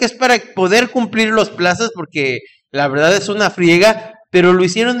se nota que es para poder cumplir los plazos porque la verdad es una friega, pero lo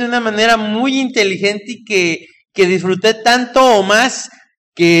hicieron de una manera muy inteligente y que disfruté tanto o más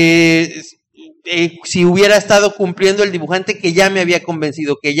que si hubiera estado cumpliendo el dibujante que ya me había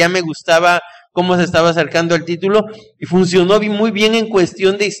convencido, que ya me gustaba cómo se estaba acercando al título, y funcionó muy bien en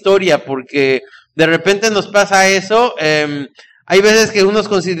cuestión de historia, porque de repente nos pasa eso. Hay veces que unos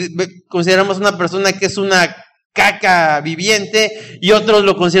consideramos una persona que es una caca viviente y otros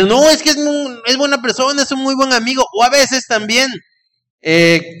lo consideran, no, es que es buena persona, es un muy buen amigo, o a veces también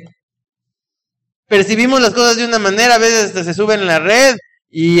percibimos las cosas de una manera, a veces se suben en la red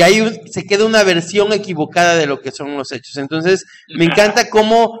y ahí se queda una versión equivocada de lo que son los hechos. Entonces me encanta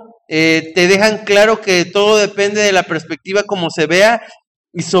cómo te dejan claro que todo depende de la perspectiva como se vea,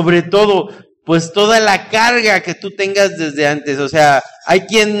 y sobre todo pues toda la carga que tú tengas desde antes. O sea, hay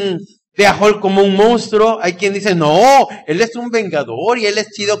quien ve a Hulk como un monstruo, hay quien dice, no, él es un vengador y él es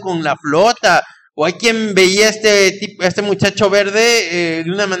chido con la flota, o hay quien veía a este muchacho verde de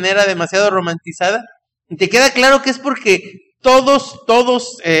una manera demasiado romantizada, y te queda claro que es porque todos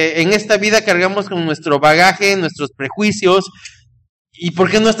en esta vida cargamos con nuestro bagaje, nuestros prejuicios, y por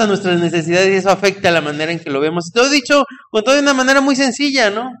qué no están nuestras necesidades, y eso afecta la manera en que lo vemos. Todo dicho, con todo de una manera muy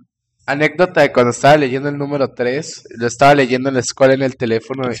sencilla, ¿no? Anécdota de cuando estaba leyendo el número 3, lo estaba leyendo en la escuela en el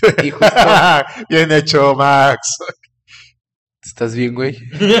teléfono y justo... Bien hecho, Max. ¿Estás bien, güey? Sí.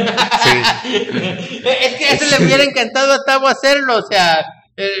 Es que eso le hubiera encantado a Tavo hacerlo, o sea,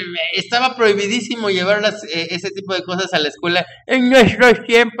 estaba prohibidísimo llevar ese tipo de cosas a la escuela. En nuestros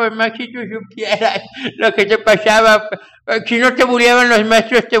tiempos, Max, si tú supieras lo que te pasaba, si no te bulleaban los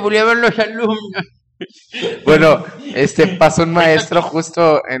maestros, te bulleaban los alumnos. Bueno, pasó un maestro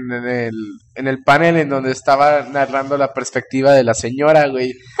justo en el panel en donde estaba narrando la perspectiva de la señora,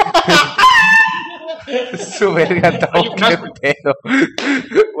 güey. Su verga, todo qué pedo.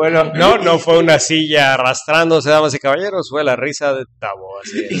 Bueno, no fue una silla arrastrándose, damas y caballeros, fue la risa de Tavo.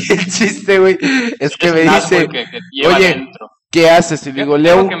 Así es. Y el chiste, güey, es que me dice, que lleva oye, dentro. ¿qué haces? Y digo,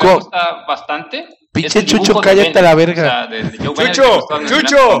 leo Algo un que me gusta bastante. Pinche Chucho, cállate a la verga. Chucho,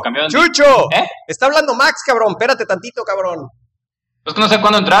 está hablando Max, cabrón, espérate tantito, cabrón. Pues que no sé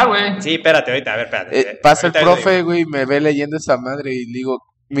cuándo entrar, güey. Sí, espérate, ahorita, a ver, espérate. Pasa el profe, güey, me ve leyendo esa madre y digo,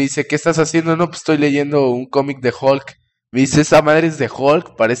 me dice, ¿qué estás haciendo? No, pues estoy leyendo un cómic de Hulk. Me dice, esa madre es de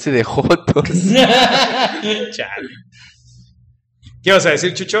Hulk, parece de Jotos. Chale. ¿Qué vas a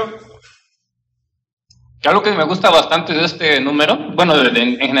decir, Chucho? Que algo que me gusta bastante de este número, bueno,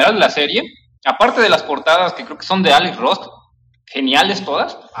 en general de la serie, aparte de las portadas que creo que son de Alex Ross, geniales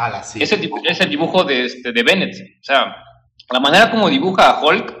todas, Sí. es el dibujo de Bennett. O sea, la manera como dibuja a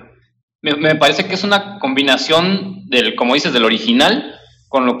Hulk me parece que es una combinación como dices, del original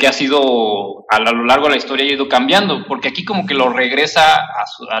con lo que ha sido a lo largo de la historia, ha ido cambiando, porque aquí como que lo regresa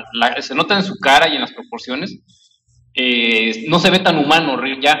se nota en su cara y en las proporciones, no se ve tan humano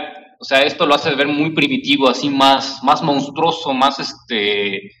ya. O sea, esto lo hace ver muy primitivo, así más monstruoso, más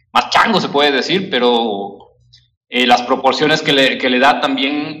chango se puede decir, pero las proporciones que le da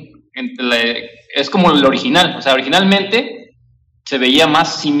también es como el original. O sea, originalmente se veía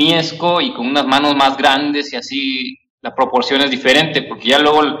más simiesco y con unas manos más grandes y así la proporción es diferente, porque ya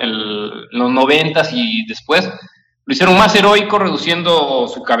luego en los 90s y después lo hicieron más heroico reduciendo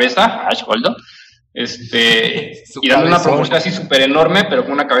su cabeza, Ash Goldo, y dando una proporción así súper enorme, pero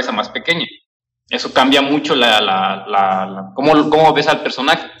con una cabeza más pequeña. Eso cambia mucho cómo ves al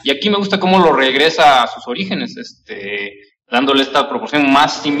personaje. Y aquí me gusta cómo lo regresa a sus orígenes, dándole esta proporción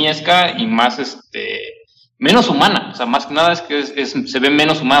más simiesca y más, menos humana. O sea, más que nada es que se ve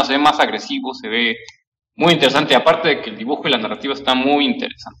menos humano, se ve más agresivo, se ve muy interesante. Aparte de que el dibujo y la narrativa está muy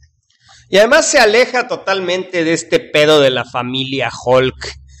interesante. Y además se aleja totalmente de este pedo de la familia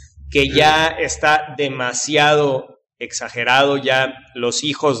Hulk, que ya está demasiado exagerado, ya los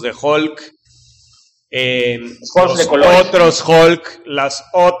hijos de Hulk, Hulk de los colores. otros Hulk, los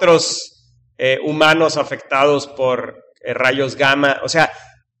otros humanos afectados por rayos gamma, o sea,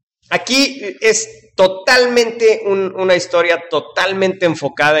 aquí es totalmente una historia totalmente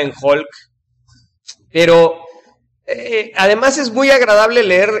enfocada en Hulk, pero además es muy agradable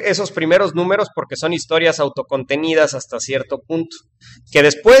leer esos primeros números porque son historias autocontenidas hasta cierto punto, que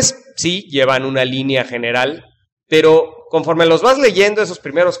después sí llevan una línea general, pero conforme los vas leyendo esos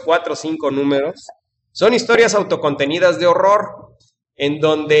primeros 4 o 5 números, son historias autocontenidas de horror, en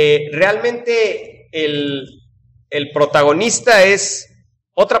donde realmente el protagonista es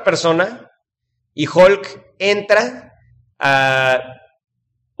otra persona y Hulk entra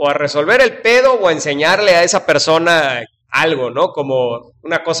o a resolver el pedo o a enseñarle a esa persona algo, ¿no? Como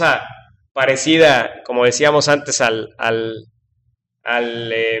una cosa parecida, como decíamos antes,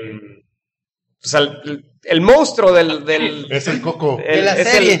 pues el monstruo del Es el Coco. De la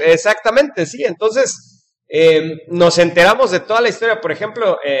serie. Exactamente, sí. Entonces, nos enteramos de toda la historia. Por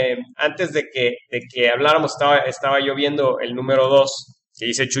ejemplo, antes de que habláramos, estaba yo viendo el número 2, que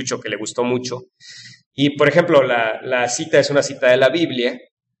dice Chucho, que le gustó mucho. Y, por ejemplo, la cita es una cita de la Biblia,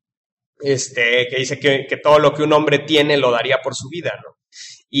 que dice que todo lo que un hombre tiene lo daría por su vida, ¿no?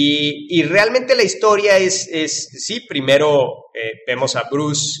 Y realmente la historia sí, primero vemos a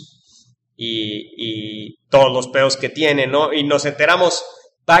Bruce y todos los pedos que tiene, ¿no? Y nos enteramos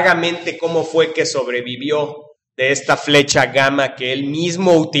vagamente cómo fue que sobrevivió de esta flecha gamma que él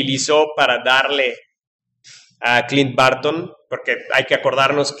mismo utilizó para darle a Clint Barton, porque hay que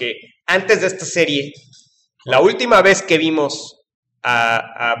acordarnos que antes de esta serie, la última vez que vimos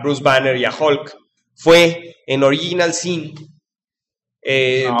a Bruce Banner y a Hulk fue en Original Sin,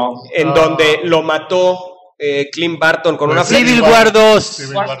 en donde lo mató Clint Barton con una flecha. Civil War 2.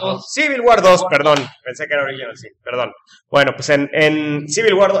 Civil War 2, perdón. Pensé que era Original Sin, perdón. Bueno, pues en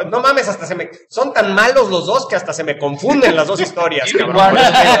Civil War 2, no mames, son tan malos los dos que hasta se me confunden las dos historias, cabrón.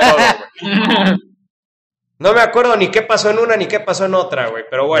 No me acuerdo ni qué pasó en una ni qué pasó en otra, güey,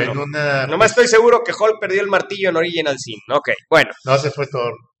 pero bueno. Nomás estoy seguro que Hulk perdió el martillo en Original Sin. Ok, bueno. No, se fue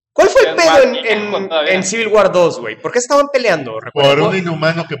Thor. ¿Cuál fue el pedo en Civil War 2, güey? ¿Por qué estaban peleando? Por un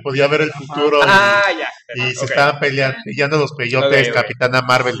inhumano que podía ver el futuro. Ya. Y se estaban peleando los peyotes, Okay. Capitana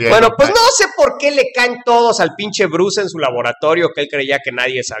Marvel. Bueno, pues no sé por qué le caen todos al pinche Bruce en su laboratorio, que él creía que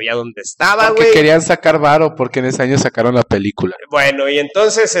nadie sabía dónde estaba, güey. Porque querían sacar varo, porque en ese año sacaron la película. Bueno, y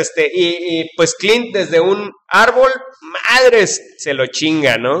entonces, y pues Clint desde un árbol, madres, se lo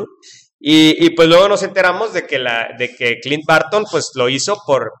chinga, ¿no? Y pues luego nos enteramos de que Clint Barton pues lo hizo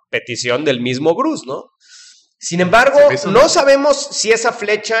por petición del mismo Bruce, ¿no? Sin embargo, no sabemos si esa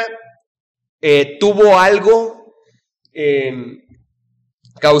flecha tuvo algo,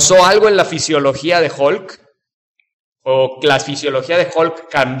 causó algo en la fisiología de Hulk, o la fisiología de Hulk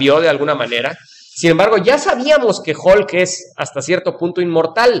cambió de alguna manera. Sin embargo, ya sabíamos que Hulk es hasta cierto punto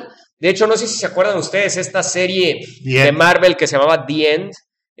inmortal. De hecho, no sé si se acuerdan ustedes esta serie de Marvel que se llamaba The End,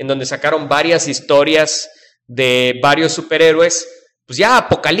 en donde sacaron varias historias de varios superhéroes, pues ya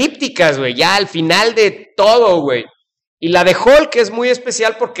apocalípticas, güey, ya al final de todo, güey. Y la de Hulk es muy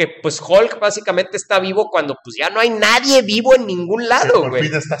especial porque, pues, Hulk básicamente está vivo cuando, pues, ya no hay nadie vivo en ningún lado, güey. Por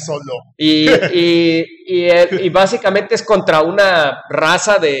fin está solo. Y básicamente es contra una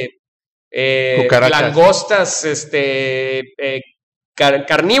raza de langostas,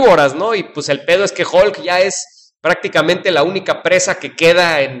 carnívoras, ¿no? Y, pues, el pedo es que Hulk ya es prácticamente la única presa que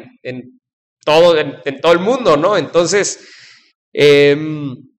queda en todo el mundo, ¿no? Entonces,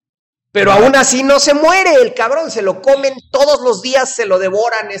 pero aún así no se muere el cabrón, se lo comen todos los días, se lo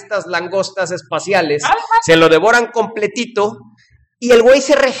devoran estas langostas espaciales, se lo devoran completito y el güey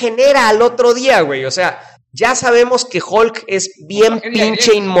se regenera al otro día, güey, o sea, ya sabemos que Hulk es bien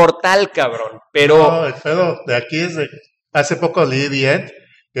pinche inmortal, cabrón, pero... No, el pedo de aquí es de... Hace poco leí The End,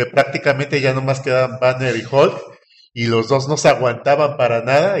 que prácticamente ya nomás quedaban Banner y Hulk, y los dos no se aguantaban para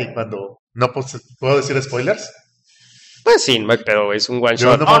nada, y cuando... ¿No puedo decir spoilers? Pues sí, no hay pedo, es un one Yo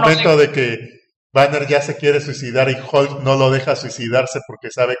shot. en un momento de que Banner ya se quiere suicidar y Hulk no lo deja suicidarse porque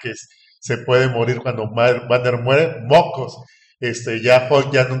sabe que se puede morir cuando Banner muere, mocos. Ya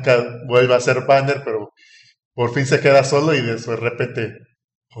Hulk ya nunca vuelve a ser Banner, pero por fin se queda solo y de repente,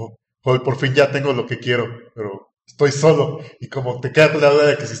 Hulk, por fin ya tengo lo que quiero, pero estoy solo. Y como te queda la duda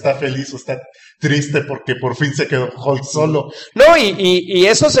de que si está feliz o está triste porque por fin se quedó Hulk solo. No, y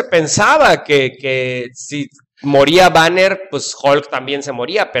eso se pensaba, que si moría Banner, pues Hulk también se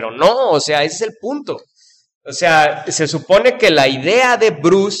moría, pero no, o sea, ese es el punto. O sea, se supone que la idea de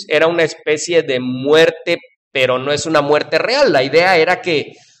Bruce era una especie de muerte, pero no es una muerte real. La idea era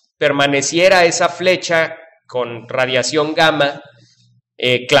que permaneciera esa flecha con radiación gamma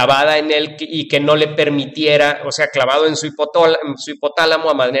clavada en él y que no le permitiera, o sea, clavado en su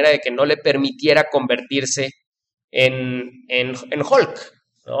hipotálamo a manera de que no le permitiera convertirse en Hulk,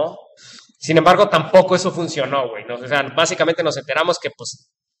 ¿no? Sin embargo, tampoco eso funcionó, güey, ¿no? O sea, básicamente nos enteramos que,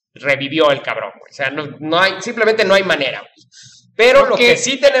 pues, revivió el cabrón, güey. O sea, no hay, simplemente no hay manera, güey. Pero Creo lo que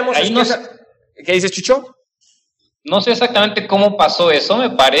sí tenemos es no, ¿Qué dices, Chucho? no sé exactamente cómo pasó eso,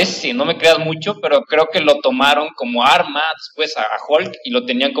 me parece, no me creas mucho, pero creo que lo tomaron como arma después a Hulk y lo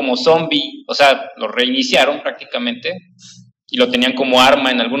tenían como zombie, o sea, lo reiniciaron prácticamente y lo tenían como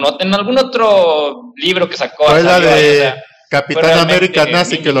arma en algún otro libro que sacó. Fue la de o sea, Capitán América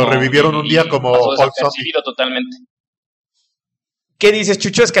Nazi, que lo revivieron un día como pasó Hulk zombie. desapercibido totalmente. ¿Qué dices,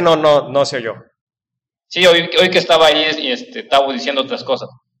 Chucho? Es que no se oyó. Sí, hoy que estaba ahí y estaba diciendo otras cosas.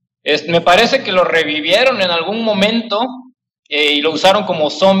 Me parece que lo revivieron en algún momento y lo usaron como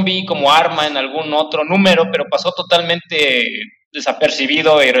zombie, como arma en algún otro número, pero pasó totalmente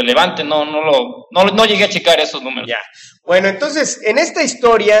desapercibido e irrelevante. No llegué a checar esos números. Ya. Bueno, entonces, en esta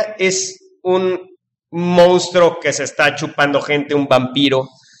historia es un monstruo que se está chupando gente, un vampiro,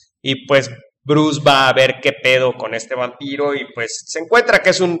 y pues Bruce va a ver qué pedo con este vampiro y pues se encuentra que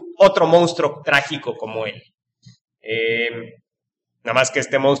es otro monstruo trágico como él. Nada más que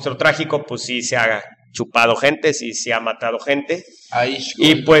este monstruo trágico, pues sí se ha chupado gente, sí se ha matado gente.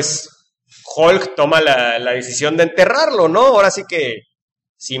 Y pues Hulk toma la decisión de enterrarlo, ¿no? Ahora sí que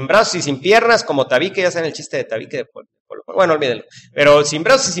sin brazos y sin piernas, como Tabique, ya saben el chiste de Tabique de Polo. Bueno, olvídenlo. Pero sin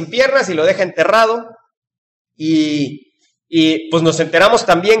brazos y sin piernas y lo deja enterrado. Y pues nos enteramos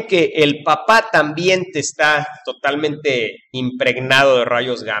también que el papá también te está totalmente impregnado de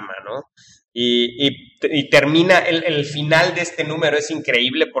rayos gamma, ¿no? Y termina, el final de este número es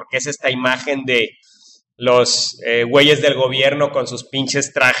increíble porque es esta imagen de los güeyes del gobierno con sus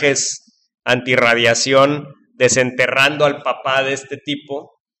pinches trajes antirradiación desenterrando al papá de este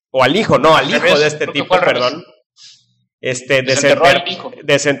tipo, o al hijo, no, al hijo de este tipo, perdón.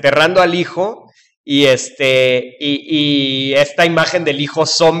 Desenterrando al hijo y esta imagen del hijo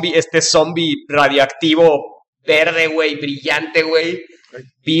zombie, este zombie radioactivo verde, güey, brillante, güey,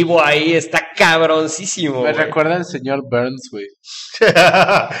 vivo ahí, está cabroncísimo. Me recuerda al señor Burns, güey.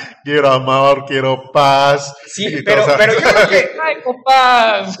 Quiero amor, quiero paz. Sí, pero yo creo que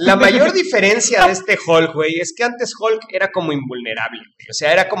la mayor diferencia de este Hulk, güey, es que antes Hulk era como invulnerable, güey. O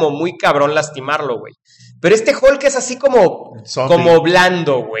sea, era como muy cabrón lastimarlo, güey. Pero este Hulk es así como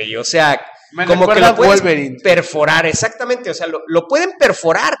blando, güey. O sea, como que lo puedes perforar, exactamente. O sea, lo pueden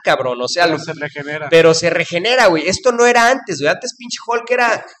perforar, cabrón. O sea, pero se regenera, güey. Esto no era antes, güey. Antes pinche Hulk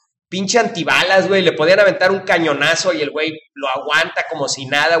era pinche antibalas, güey. Le podían aventar un cañonazo y el güey lo aguanta como si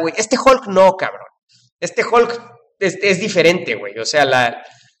nada, güey. Este Hulk no, cabrón. Este Hulk es diferente, güey. O sea,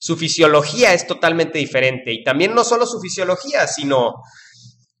 su fisiología es totalmente diferente. Y también no solo su fisiología, sino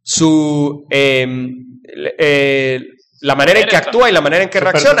la manera en que actúa y la manera en que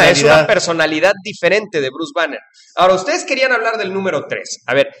reacciona. Es una personalidad diferente de Bruce Banner. Ahora, ustedes querían hablar del número 3.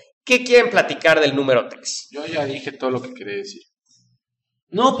 A ver, ¿qué quieren platicar del número 3? Yo ya dije todo lo que quería decir.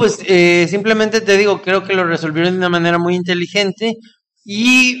 No, pues simplemente te digo, creo que lo resolvieron de una manera muy inteligente.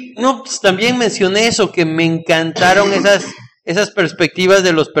 Y no, pues también mencioné eso, que me encantaron esas perspectivas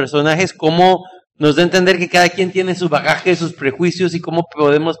de los personajes, cómo nos da a entender que cada quien tiene su bagaje, sus prejuicios y cómo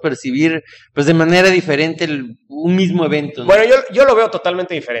podemos percibir pues de manera diferente un mismo evento, ¿no? Bueno, yo lo veo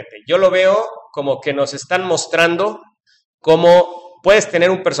totalmente diferente. Yo lo veo como que nos están mostrando cómo puedes tener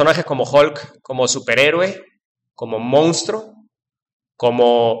un personaje como Hulk, como superhéroe, como monstruo,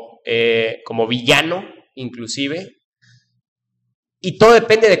 como villano, inclusive. Y todo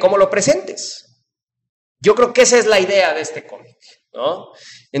depende de cómo lo presentes. Yo creo que esa es la idea de este cómic, ¿no?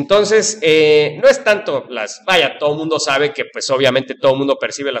 Entonces, no es tanto todo el mundo sabe que pues obviamente todo el mundo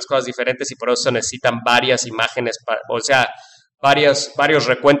percibe las cosas diferentes y por eso se necesitan varias imágenes, varios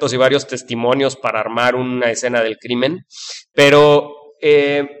recuentos y varios testimonios para armar una escena del crimen, pero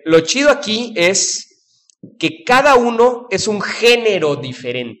lo chido aquí es que cada uno es un género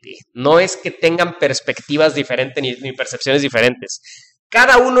diferente, no es que tengan perspectivas diferentes ni percepciones diferentes.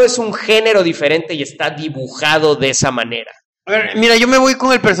 Cada uno es un género diferente y está dibujado de esa manera. A ver, mira, yo me voy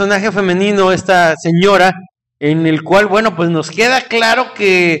con el personaje femenino, esta señora, en el cual, bueno, pues nos queda claro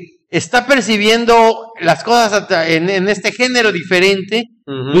que está percibiendo las cosas en este género diferente,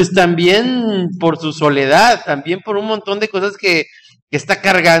 pues también por su soledad, también por un montón de cosas que está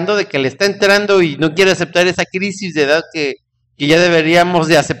cargando, de que le está entrando y no quiere aceptar esa crisis de edad que que ya deberíamos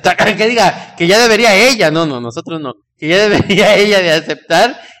de aceptar, que diga, que ya debería ella, no, nosotros no, que ya debería ella de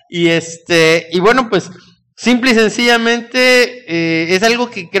aceptar, y bueno, pues, simple y sencillamente, es algo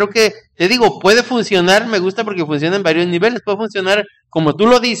que creo que, te digo, puede funcionar, me gusta porque funciona en varios niveles, puede funcionar como tú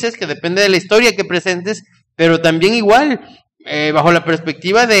lo dices, que depende de la historia que presentes, pero también igual, bajo la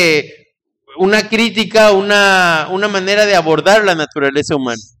perspectiva de una crítica, una manera de abordar la naturaleza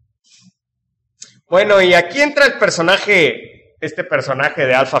humana. Bueno, y aquí entra este personaje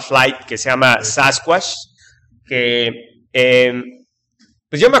de Alpha Flight que se llama Sasquatch, que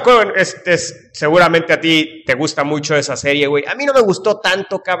pues yo me acuerdo, seguramente a ti te gusta mucho esa serie, güey. A mí no me gustó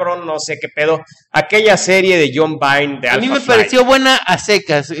tanto, cabrón, no sé qué pedo. Aquella serie de John Byrne de Alpha Flight. A mí me pareció buena a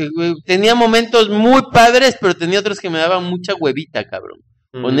secas. Tenía momentos muy padres, pero tenía otros que me daban mucha huevita, cabrón.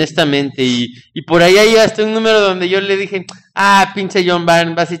 Honestamente. Y por ahí hay hasta un número donde yo le dije, pinche John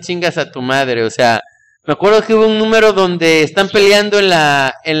Byrne, vas y chingas a tu madre. O sea, me acuerdo que hubo un número donde están peleando en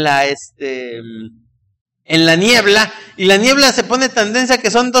la niebla, y la niebla se pone tan densa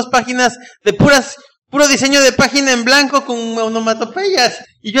que son 2 páginas de puro diseño de página en blanco con onomatopeyas,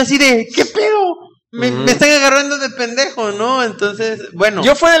 y yo así de, ¿qué pedo? Me están agarrando de pendejo, ¿no? Entonces, bueno.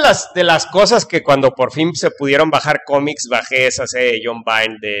 Yo fue de las cosas que cuando por fin se pudieron bajar cómics, bajé esa serie de John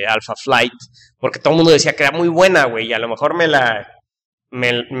Byrne de Alpha Flight, porque todo el mundo decía que era muy buena, güey, y a lo mejor me la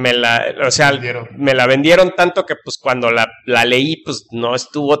vendieron tanto que pues cuando la leí pues no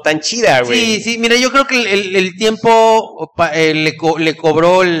estuvo tan chida, güey. Sí, mira, yo creo que el tiempo le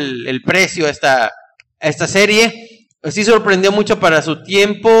cobró el precio a esta serie. Sí sorprendió mucho para su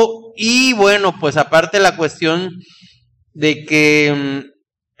tiempo, y bueno, pues aparte la cuestión de que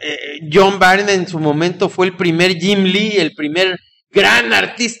John Byrne en su momento fue el primer Jim Lee, el primer gran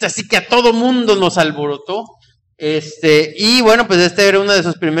artista, así que a todo mundo nos alborotó. Y bueno, pues este era uno de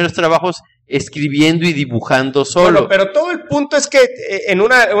sus primeros trabajos escribiendo y dibujando solo. Bueno, pero todo el punto es que un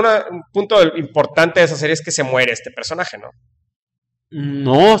punto importante de esa serie es que se muere este personaje, ¿no?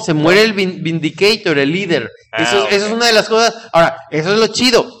 No, se muere el Vindicator, el líder. Eso es una de las cosas. Ahora, eso es lo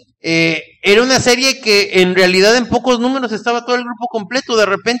chido. Era una serie que en realidad en pocos números estaba todo el grupo completo. De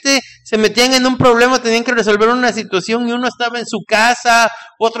repente se metían en un problema, tenían que resolver una situación y uno estaba en su casa,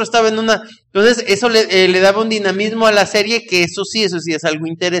 otro estaba en una... Entonces eso le daba un dinamismo a la serie, que eso sí es algo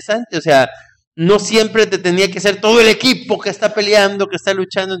interesante. O sea, no siempre te tenía que ser todo el equipo que está peleando, que está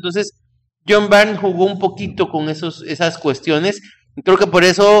luchando. Entonces John Byrne jugó un poquito con esas cuestiones. Creo que por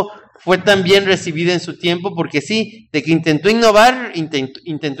eso fue tan bien recibida en su tiempo, porque sí, de que intentó innovar.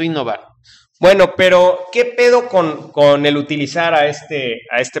 Bueno, pero ¿qué pedo con el utilizar a este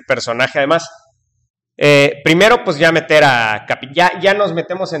personaje? Además, primero pues ya meter ya nos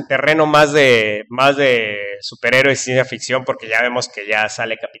metemos en terreno más de superhéroes y ciencia ficción, porque ya vemos que ya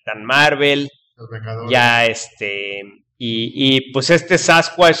sale Capitán Marvel, ya y pues este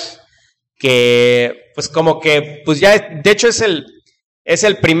Sasquatch que pues como que pues ya de hecho es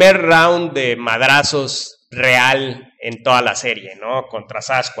el primer round de madrazos real en toda la serie, ¿no? Contra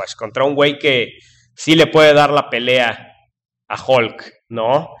Sasquatch, contra un güey que sí le puede dar la pelea a Hulk,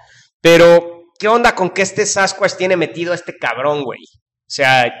 ¿no? Pero, ¿qué onda con que este Sasquatch tiene metido a este cabrón, güey? O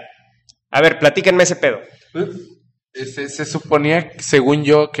sea, a ver, platíquenme ese pedo. Se suponía, según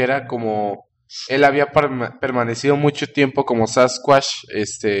yo, que era como... Él había permanecido mucho tiempo como Sasquatch,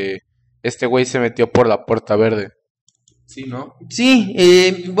 este güey se metió por la puerta verde. Sí, ¿no? Sí,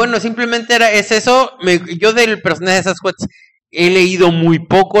 bueno, simplemente es eso. Yo del personaje de Sasquatch he leído muy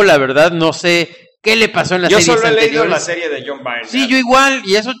poco, la verdad, no sé qué le pasó en la serie. Yo solo he leído la serie de John Byrne. Sí, yo igual,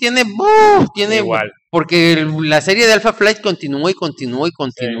 y eso tiene igual. Porque la serie de Alpha Flight continuó. Sí.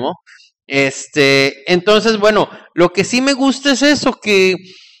 Entonces, bueno, lo que sí me gusta es eso, que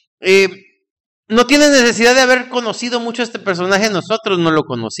no tiene necesidad de haber conocido mucho a este personaje, nosotros no lo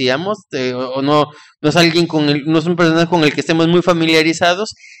conocíamos, o no es alguien no es un personaje con el que estemos muy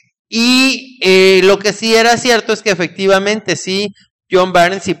familiarizados, y lo que sí era cierto es que efectivamente sí, John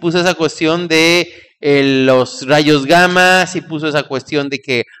Byrne sí puso esa cuestión de los rayos gamma, sí puso esa cuestión de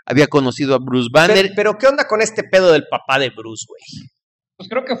que había conocido a Bruce Banner. Pero ¿qué onda con este pedo del papá de Bruce, güey? Pues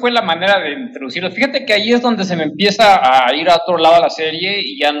creo que fue la manera de introducirlo. Fíjate que ahí es donde se me empieza a ir a otro lado a la serie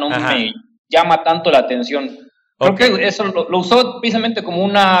y ya no me llama tanto la atención. Creo que eso lo usó precisamente como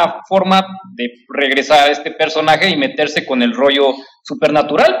una forma de regresar a este personaje y meterse con el rollo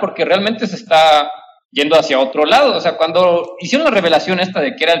supernatural, porque realmente se está yendo hacia otro lado. O sea, cuando hicieron la revelación esta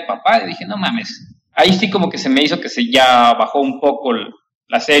de que era el papá, dije, no mames. Ahí sí como que se me hizo que se ya bajó un poco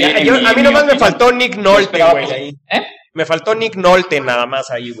la serie. A mí nomás me faltó Nick Nolte, güey, ahí. Me faltó Nick Nolte nada más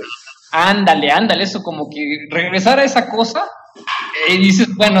ahí, güey. Ándale, eso como que regresar a esa cosa y dices,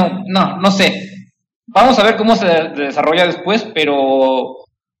 bueno, no sé. vamos a ver cómo se desarrolla después, pero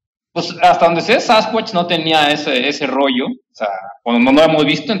pues hasta donde sé, Sasquatch no tenía ese rollo, o sea, cuando no lo hemos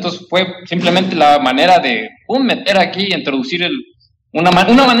visto, entonces fue simplemente la manera de meter aquí y introducir una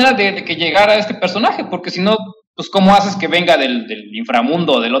manera de que llegara este personaje, porque si no, pues cómo haces que venga del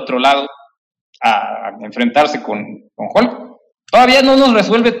inframundo, del otro lado, a enfrentarse con Hulk. Todavía no nos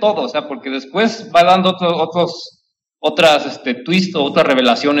resuelve todo, o sea, porque después va dando otras twists o otras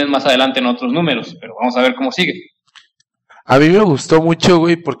revelaciones más adelante en otros números, pero vamos a ver cómo sigue. A mí me gustó mucho,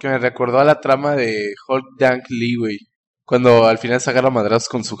 güey, porque me recordó a la trama de Hulk Dank Lee, güey. Cuando al final se agarra madrazos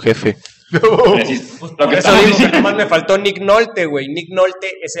con su jefe. Lo que eso digo, que nomás me faltó Nick Nolte, güey. Nick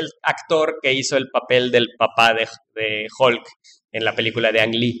Nolte es el actor que hizo el papel del papá de Hulk en la película de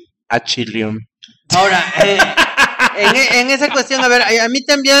Ang Lee. Achillion. Ahora, en esa cuestión, a ver, a mí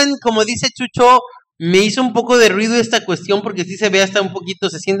también, como dice Chucho, me hizo un poco de ruido esta cuestión porque sí se ve hasta un poquito,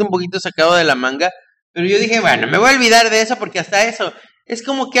 se siente un poquito sacado de la manga, pero yo dije, bueno, me voy a olvidar de eso porque hasta eso es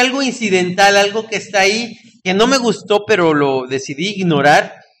como que algo incidental, algo que está ahí, que no me gustó, pero lo decidí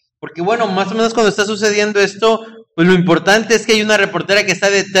ignorar, porque bueno, más o menos cuando está sucediendo esto, pues lo importante es que hay una reportera que está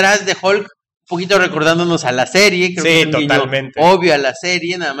detrás de Hulk, un poquito recordándonos a la serie, creo que es un totalmente guiño obvio a la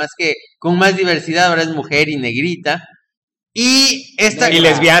serie, nada más que con más diversidad, ahora es mujer y negrita. Y esta y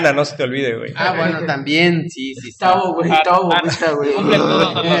lesbiana, no se te olvide, güey. Ah, bueno, también, sí. Tavo, güey, Tavo, güey.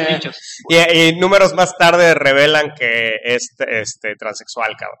 Y números más tarde revelan que es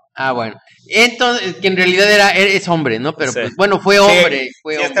transexual, cabrón. Ah, bueno. Entonces, que en realidad es hombre, ¿no? Pero sí. pues, bueno, fue hombre.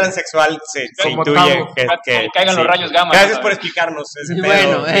 Si es transexual, se intuye Tavo, que caigan los rayos gamma. Gracias por explicarnos ese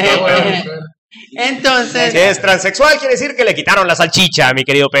bueno, pedo. Entonces. Si es transexual, quiere decir que le quitaron la salchicha, mi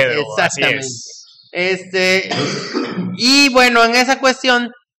querido Pedro. Exactamente. Así es. Y bueno, en esa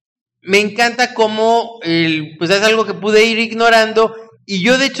cuestión me encanta cómo pues es algo que pude ir ignorando. Y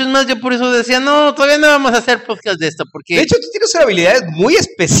yo, de hecho, es más, yo por eso decía, no, todavía no vamos a hacer podcast de esto, porque... De hecho, tú tienes una habilidad muy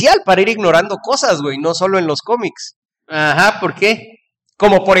especial para ir ignorando cosas, güey, no solo en los cómics. Ajá, ¿por qué?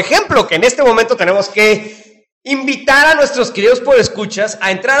 Como por ejemplo, que en este momento tenemos que invitar a nuestros queridos podescuchas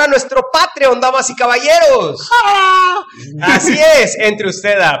a entrar a nuestro Patreon, damas y caballeros. Así es, entre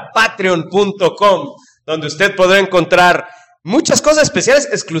usted a patreon.com, donde usted podrá encontrar muchas cosas especiales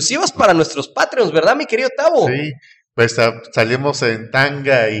exclusivas para nuestros Patreons, ¿verdad, mi querido Tavo? Sí, pues salimos en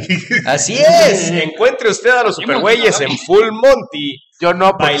tanga y... Así es, encuentre usted a los supergüeyes en Full Monty. Yo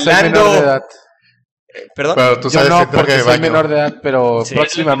no, porque bailando... soy menor de edad. ¿Perdón? Pero tú sabes Yo no, que traje porque de soy baño. menor de edad, pero Sí.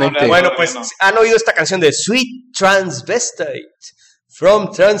 próximamente. Bueno, pues han oído esta canción de Sweet Transvestite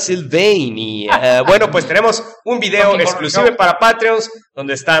from Transylvania. Bueno, pues tenemos un video exclusivo para Patreons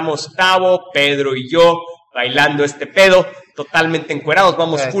donde estamos Tavo, Pedro y yo bailando este pedo, totalmente encuerados.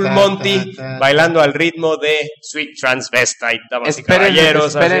 Vamos full Monty, bailando al ritmo de Sweet Transvestite, damas y caballeros.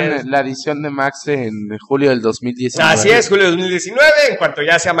 Esperen la edición de Max en julio del 2019. Así es, julio de 2019. En cuanto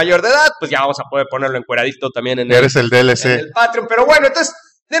ya sea mayor de edad, pues ya vamos a poder ponerlo encueradito también en Eres el DLC. en el Patreon. Pero bueno, entonces,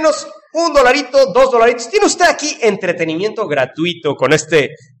 denos $1, $2. Tiene usted aquí entretenimiento gratuito con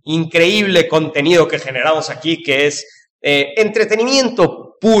este increíble contenido que generamos aquí, que es entretenimiento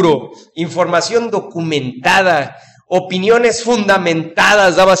puro, información documentada, opiniones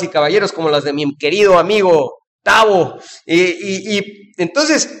fundamentadas, damas y caballeros, como las de mi querido amigo Tavo. Y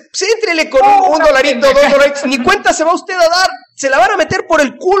entonces, pues, éntrele con $1, $2, ni cuenta se va usted a dar, se la van a meter por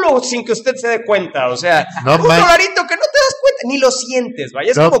el culo sin que usted se dé cuenta. O sea, No, $1 que no te das cuenta, ni lo sientes,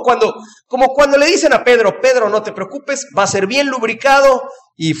 vaya. Es No. como cuando le dicen a Pedro, no te preocupes, va a ser bien lubricado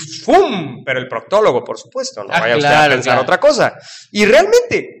y ¡fum! Pero el proctólogo, por supuesto, no vaya usted a pensar otra cosa. Y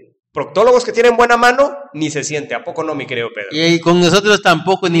realmente, proctólogos que tienen buena mano, ni se siente. ¿A poco no, mi querido Pedro? Y con nosotros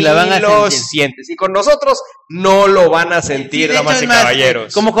tampoco, ni la van a lo sentir. sientes. Y con nosotros no lo van a sentir, Sí, de damas hecho, y es más,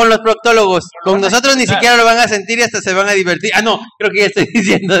 caballeros. como con los proctólogos, con nosotros ni siquiera lo van a sentir y hasta se van a divertir. Ah, no, creo que ya estoy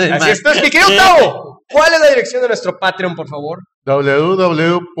diciendo de más. Así es. Entonces, mi querido Tavo, ¿cuál es la dirección de nuestro Patreon, por favor?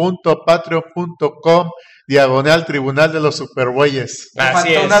 www.patreon.com/Tribunal de los Superbueyes. Me Así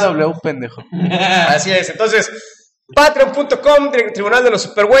faltó es. una W, pendejo. Así es. Entonces, patreon.com, Tribunal de los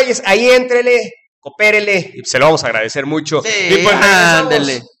Supergüeyes, ahí éntrele, coopérele, y se lo vamos a agradecer mucho. Sí, y pues regresamos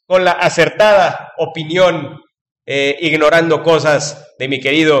ándele. con la acertada opinión, ignorando cosas de mi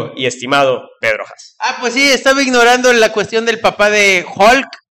querido y estimado Pedro Haas. Ah, pues sí, estaba ignorando la cuestión del papá de Hulk.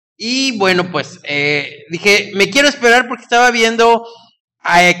 Y bueno, pues dije, me quiero esperar porque estaba viendo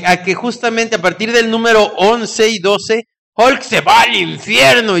a que justamente a partir del número 11 y 12, Hulk se va al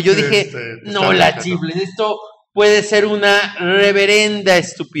infierno. Y yo dije, no la chiflen, esto puede ser una reverenda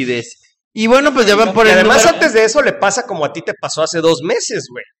estupidez. Y bueno, pues ya van por Y el además, número... antes de eso, le pasa como a ti te pasó hace 2 meses,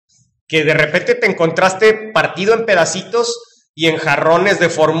 güey. Que de repente te encontraste partido en pedacitos y en jarrones de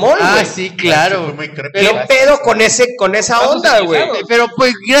formol, güey. Ah, sí, claro. ¿Qué pedo con esa onda, güey? Pero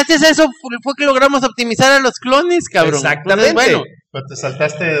pues gracias a eso fue que logramos optimizar a los clones, cabrón. Exactamente. Entonces, bueno, Pero te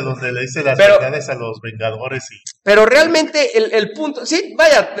saltaste de donde le hice las verdades a los Vengadores y... Pero realmente el punto, sí,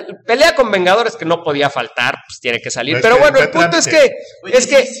 vaya, pelea con Vengadores que no podía faltar, pues tiene que salir. Pues pero que bueno, el punto es que... Oye, es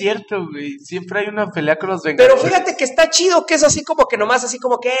que es cierto, güey. Siempre hay una pelea con los pero Vengadores. fíjate que está chido, que es así como que nomás así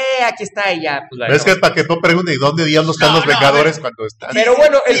como que aquí está y ya. Pues, Pero es que para que no pregunten, ¿y dónde diablos están los Vengadores cuando están? Pero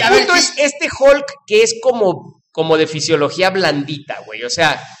bueno, el punto es este Hulk que es como de fisiología blandita, güey. O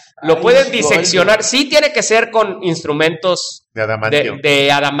sea, lo pueden diseccionar. Sí tiene que ser con instrumentos De adamantio.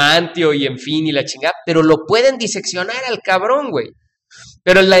 de adamantio y en fin y la chingada, pero lo pueden diseccionar al cabrón, güey.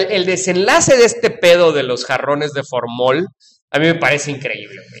 Pero el desenlace de este pedo de los jarrones de formol, a mí me parece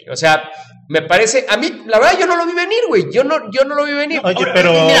increíble, güey. O sea, me parece, a mí, la verdad, yo no lo vi venir, güey. Yo no lo vi venir. Oye, ahora,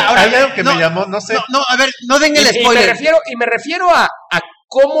 pero mira, ahora, hay algo que no, me llamó, no sé. no, a ver, no den el Y spoiler. me refiero a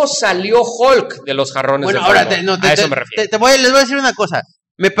cómo salió Hulk de los jarrones Bueno, de ahora formol. A eso me refiero. les voy a decir una cosa.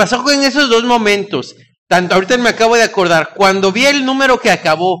 Me pasó en esos dos momentos. Tanto ahorita me acabo de acordar. Cuando vi el número que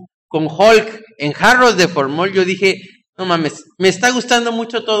acabó con Hulk en jarros de formol, yo dije, no mames, me está gustando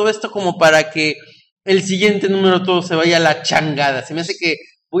mucho todo esto como para que el siguiente número todo se vaya a la changada. Se me hace que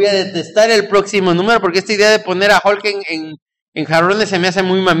voy a detestar el próximo número porque esta idea de poner a Hulk en jarrones se me hace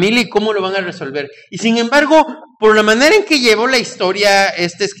muy mamila y cómo lo van a resolver. Y sin embargo, por la manera en que llevó la historia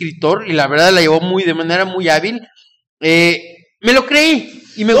este escritor, y la verdad la llevó de manera muy hábil, me lo creí.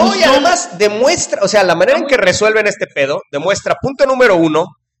 Y me gustó. Y además demuestra, o sea, la manera en que resuelven este pedo, demuestra, punto número 1,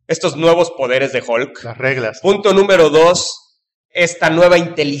 estos nuevos poderes de Hulk. Las reglas. Punto número 2, esta nueva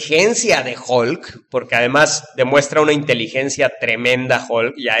inteligencia de Hulk, porque además demuestra una inteligencia tremenda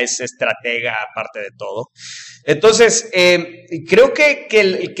Hulk, ya es estratega aparte de todo. Entonces, creo que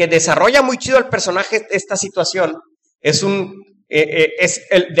el que desarrolla muy chido al personaje esta situación es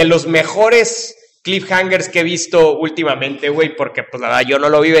de los mejores cliffhangers que he visto últimamente, güey, porque pues la verdad yo no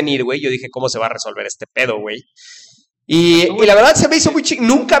lo vi venir, güey. Yo dije, ¿cómo se va a resolver este pedo, güey? Y la verdad se me hizo muy chido.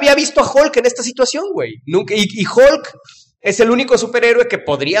 Nunca había visto a Hulk en esta situación, güey. Nunca. Y Hulk es el único superhéroe que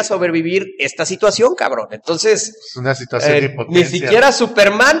podría sobrevivir esta situación, cabrón. Entonces, Es una situación de ni impotencia. siquiera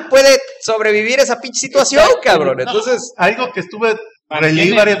Superman puede sobrevivir esa pinche situación, cabrón. Entonces, Algo que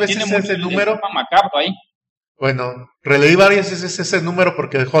releí varias veces ese número. Macabro ahí. Bueno, releí varias veces ese número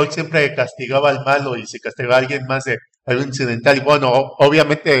porque el Hulk siempre castigaba al malo y se castigaba a alguien más de algo incidental. Y bueno,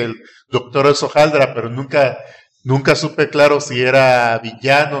 obviamente el doctor es hojaldra, pero nunca supe claro si era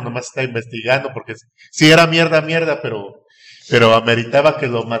villano, nomás está investigando, porque si era mierda, pero ameritaba que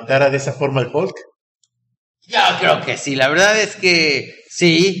lo matara de esa forma el Hulk. Yo creo que sí, la verdad es que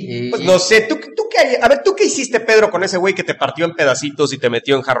sí. pues no sé, ¿tú qué harías? A ver, ¿tú qué hiciste, Pedro, con ese güey que te partió en pedacitos y te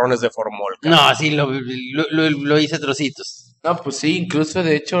metió en jarrones de formol, cabrón? No, sí, lo hice trocitos. No, pues sí, incluso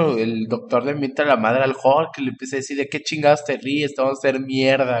de hecho el doctor le miente a la madre al Hulk y le empieza a decir de qué chingados te ríes, te vamos a hacer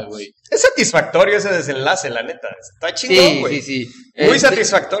mierda, güey. Es satisfactorio ese desenlace, la neta. Está chingón, güey. Sí. Muy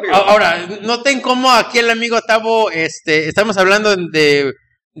satisfactorio. Ahora, noten cómo aquí el amigo Tavo, estamos hablando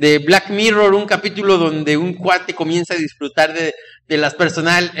de Black Mirror, un capítulo donde un cuate comienza a disfrutar de las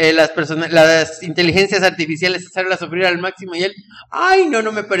inteligencias artificiales, hacerlas sufrir al máximo y él, ay, no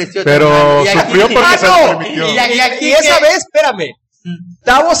me pareció tan Pero mal. Y aquí- sufrió porque se no! permitió. Y esa vez, espérame,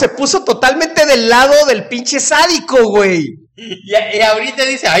 Tavo se puso totalmente del lado del pinche sádico, güey. Y ahorita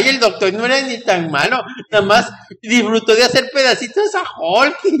dice, ay, el doctor no era ni tan malo, nada más disfrutó de hacer pedacitos a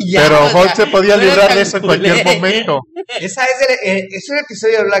Hulk y ya. Pero o sea, Hulk se podía no era librar tan de eso en cualquier culero. momento. Es un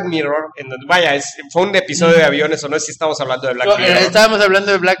episodio de Black Mirror, en donde, vaya, fue un episodio de aviones, o no sé si estamos hablando de Black No, Mirror. estábamos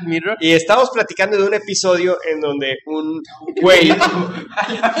hablando de Black Mirror. Y estamos platicando de un episodio en donde un güey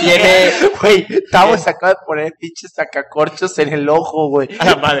tiene... Güey, Tavo se acaba de poner pinches sacacorchos en el ojo, güey. A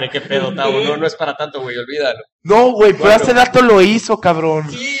la madre, qué pedo, Tavo, no es para tanto, güey, olvídalo. No, güey, pero Bueno. hace rato lo hizo, cabrón.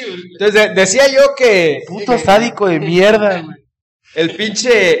 Entonces, decía yo que Puto sádico de mierda, güey. el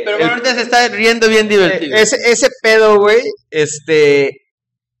pinche... Pero bueno, ahorita se está riendo bien divertido. Ese pedo, güey,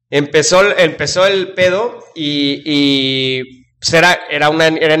 empezó el pedo y pues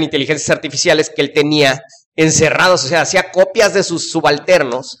eran inteligencias artificiales que él tenía encerrados, o sea, hacía copias de sus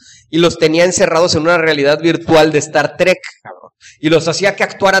subalternos y los tenía encerrados en una realidad virtual de Star Trek, cabrón. Y los hacía que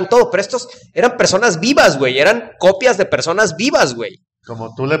actuaran todo, pero estos eran personas vivas, güey, eran copias de personas vivas, güey.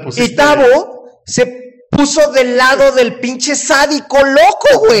 Como tú le pusiste. Y Tavo se puso del lado del pinche sádico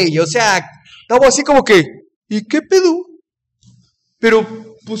loco, güey. O sea, Tavo así como que, ¿y qué pedo? Pero,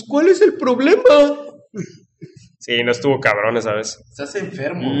 pues, ¿cuál es el problema? Sí, no estuvo cabrón esa vez. Estás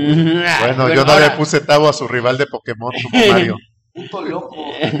enfermo. Bueno, yo no le puse Tavo a su rival de Pokémon como Mario. Puto loco.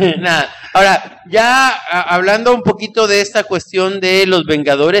 Nada. Ahora, ya hablando un poquito de esta cuestión de los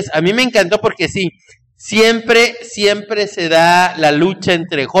Vengadores, a mí me encantó porque sí, siempre se da la lucha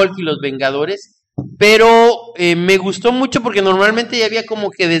entre Hulk y los Vengadores, pero me gustó mucho porque normalmente ya había como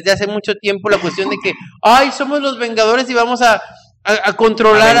que desde hace mucho tiempo la cuestión de que, ay, somos los Vengadores y vamos a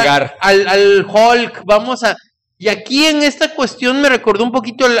controlar al Hulk, Y aquí en esta cuestión me recordó un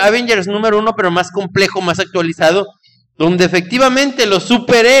poquito el Avengers número 1, pero más complejo, más actualizado, donde efectivamente los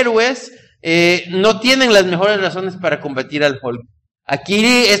superhéroes no tienen las mejores razones para combatir al Hulk. Aquí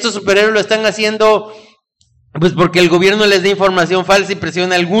estos superhéroes lo están haciendo pues porque el gobierno les da información falsa y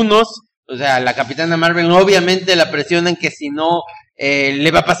presiona a algunos. O sea, la Capitana Marvel obviamente la presionan que si no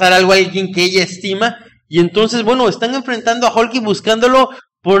le va a pasar algo a alguien que ella estima. Y entonces, bueno, están enfrentando a Hulk y buscándolo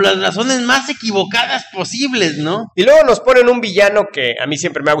por las razones más equivocadas posibles, ¿no? Y luego nos ponen un villano que a mí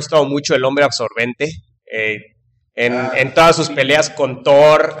siempre me ha gustado mucho, el hombre absorbente. En todas sus peleas con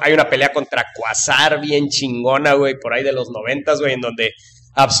Thor, hay una pelea contra Quasar bien chingona, güey, por ahí de los 90s, güey, en donde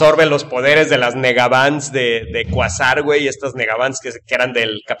absorbe los poderes de las Negabands de Quasar, güey, estas Negabands que eran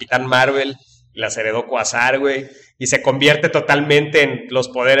del Capitán Marvel, y las heredó Quasar, güey, y se convierte totalmente en los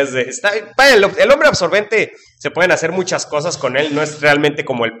poderes de... el hombre absorbente, se pueden hacer muchas cosas con él, no es realmente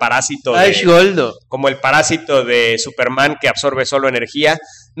como el parásito como el parásito de Superman que absorbe solo energía.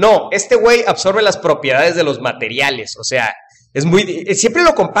 No, este güey absorbe las propiedades de los materiales, o sea, siempre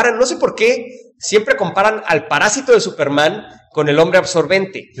lo comparan, no sé por qué, siempre comparan al parásito de Superman con el hombre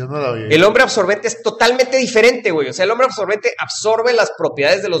absorbente. Yo no lo vi. El hombre absorbente es totalmente diferente, güey. O sea, el hombre absorbente absorbe las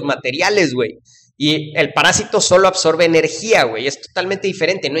propiedades de los materiales, güey. Y el parásito solo absorbe energía, güey. Es totalmente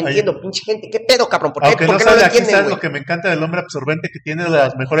diferente. No entiendo, pinche gente. ¿Qué pedo, cabrón? ¿Por qué no lo entienden, güey? Lo que me encanta del hombre absorbente que tiene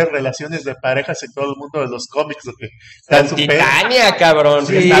las mejores relaciones de parejas en todo el mundo de los cómics. Con Titania, cabrón.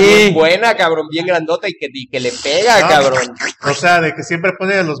 Sí. Que está muy buena, cabrón. Bien grandota y que le pega, cabrón. O sea, de que siempre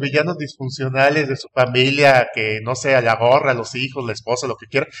pone a los villanos disfuncionales de su familia, que no sé, a la gorra, a los hijos, la esposa, lo que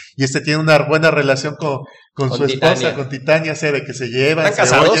quiera. Y tiene una buena relación con su Titania. Esposa, con Titania, o sea, de que se llevan. ¿Están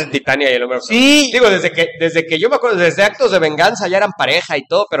casados, Titania y el hombre absorbente? Sí. Digo, desde que yo me acuerdo, desde Actos de Venganza ya eran pareja y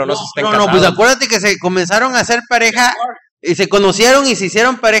todo, pero no se están casados. No, pues acuérdate que se comenzaron a hacer pareja y se conocieron y se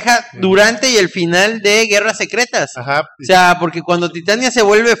hicieron pareja durante y el final de Guerras Secretas. Ajá. O sea, porque cuando Titania se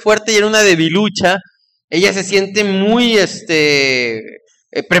vuelve fuerte y era una debilucha, ella se siente muy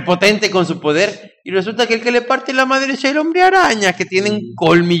prepotente con su poder. Y resulta que el que le parte la madre es el hombre araña, que tiene un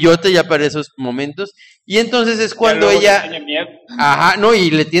colmillote ya para esos momentos. Y entonces es cuando ella... Tiene miedo. Ajá, no,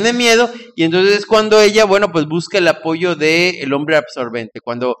 y le tiene miedo. Y entonces es cuando ella, bueno, pues busca el apoyo del hombre absorbente.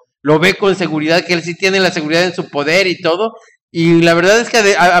 Cuando lo ve con seguridad, que él sí tiene la seguridad en su poder y todo. Y la verdad es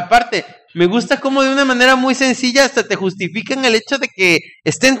que, aparte, me gusta como de una manera muy sencilla hasta te justifican el hecho de que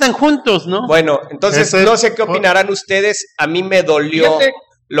estén tan juntos, ¿no? Bueno, entonces no sé qué opinarán ustedes. A mí me dolió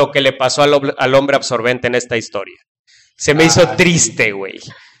lo que le pasó al hombre absorbente en esta historia. Se me hizo triste, güey.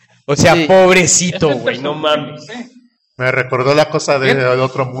 O sea, sí. Pobrecito, güey, no mames. Me recordó la cosa del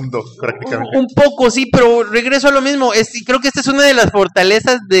otro mundo, prácticamente. Un poco, sí, pero regreso a lo mismo. Creo que esta es una de las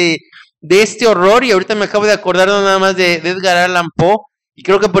fortalezas de este horror, y ahorita me acabo de acordar nada más de Edgar Allan Poe, y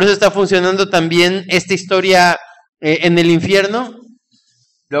creo que por eso está funcionando también esta historia en el infierno.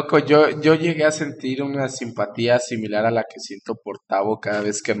 Loco, yo llegué a sentir una simpatía similar a la que siento por Tavo cada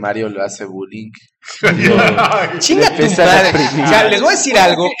vez que Mario le hace bullying. Chinga tu madre. O sea, les voy a decir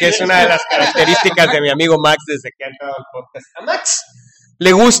algo que es una de las características de mi amigo Max desde que ha entrado al podcast. A Max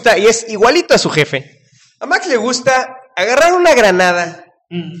le gusta, y es igualito a su jefe, a Max le gusta agarrar una granada,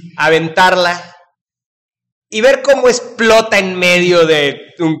 aventarla y ver cómo explota en medio de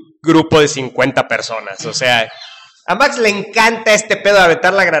un grupo de 50 personas. O sea, a Max le encanta este pedo de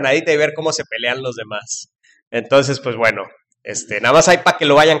aventar la granadita y ver cómo se pelean los demás. Entonces, pues bueno, nada más hay para que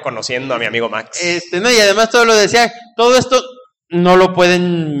lo vayan conociendo a mi amigo Max. No, y además todo lo decía, todo esto no lo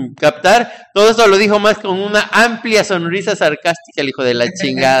pueden captar, todo esto lo dijo Max con una amplia sonrisa sarcástica, el hijo de la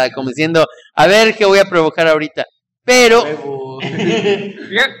chingada, como diciendo, a ver qué voy a provocar ahorita. Pero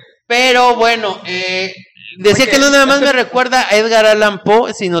bueno, decía que no nada más me recuerda a Edgar Allan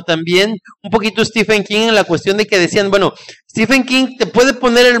Poe, sino también un poquito Stephen King en la cuestión de que decían, bueno, Stephen King te puede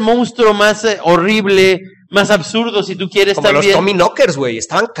poner el monstruo más horrible, más absurdo si tú quieres como también. Los Tommy Knockers, güey,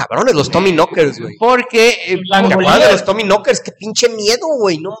 estaban cabrones los Tommy Knockers, güey. Porque... ¿te acuerdas de los Tommy Knockers? ¡Qué pinche miedo,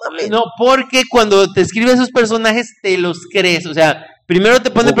 güey! No mames. No, porque cuando te escribe esos personajes te los crees, o sea, primero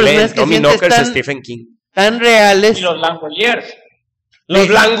te pone personajes que Tommy sientes Knockers, Stephen King. Tan reales. Y los Langoliers. ¡Los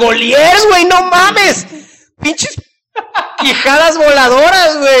Langoliers, güey! ¡No mames! Pinches ¡Quijadas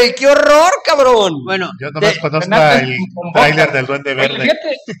voladoras, güey! ¡Qué horror, cabrón! Bueno, Yo nomás conozco el tráiler del Duende Oye, Verde. fíjate,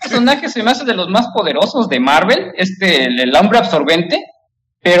 este personaje se me hace de los más poderosos de Marvel, el hombre absorbente,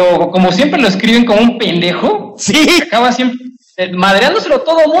 pero como siempre lo escriben como un pendejo, Sí. acaba siempre madreándoselo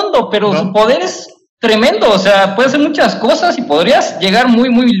todo mundo, pero No. su poder es tremendo, o sea, puede hacer muchas cosas y podrías llegar muy,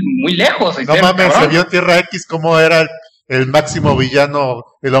 muy, muy lejos. No mames, se vio en Tierra X cómo era el máximo villano,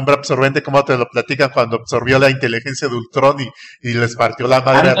 el hombre absorbente, como te lo platican cuando absorbió la inteligencia de Ultron y les partió la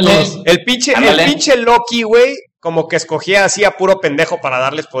madre a Ándale. todos. El pinche Loki, güey, como que escogía así a puro pendejo para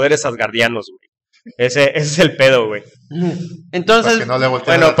darles poderes asgardianos, güey. Ese es el pedo, güey. entonces, Para que no le volteen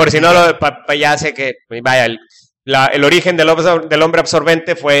Bueno, la por si no tortilla. ya sé que, vaya, el origen del hombre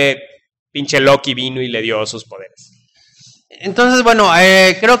absorbente fue pinche Loki vino y le dio sus poderes. Entonces, bueno,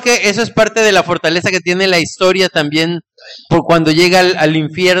 creo que eso es parte de la fortaleza que tiene la historia también por cuando llega al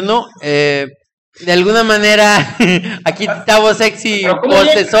infierno. De alguna manera, aquí Tavo Sexy Pero ¿cómo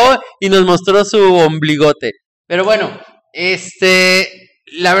procesó y nos mostró su ombligote. Pero bueno,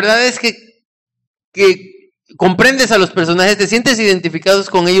 la verdad es que comprendes a los personajes, te sientes identificados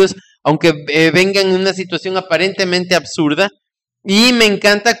con ellos, aunque vengan en una situación aparentemente absurda. Y me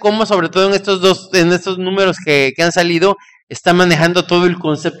encanta cómo, sobre todo en estos números que han salido, está manejando todo el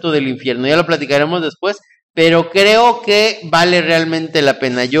concepto del infierno. Ya lo platicaremos después, pero creo que vale realmente la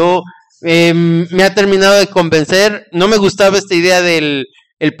pena. Yo me ha terminado de convencer. No me gustaba esta idea del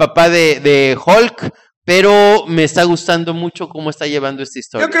el papá de Hulk, pero me está gustando mucho cómo está llevando esta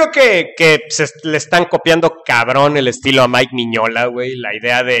historia. Yo creo que le están copiando cabrón el estilo a Mike Mignola, güey. La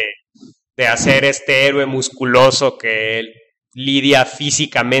idea de hacer este héroe musculoso que lidia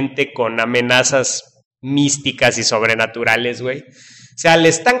físicamente con amenazas místicas y sobrenaturales, güey. O sea, le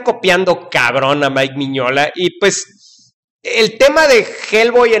están copiando cabrón a Mike Mignola. Y pues, el tema de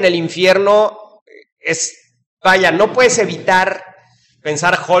Hellboy en el infierno es, vaya, no puedes evitar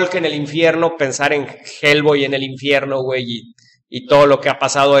pensar Hulk en el infierno, pensar en Hellboy en el infierno, güey, y todo lo que ha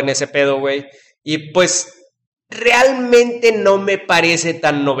pasado en ese pedo, güey. Y pues, realmente no me parece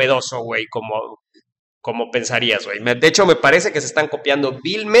tan novedoso, güey, como pensarías, güey. De hecho, me parece que se están copiando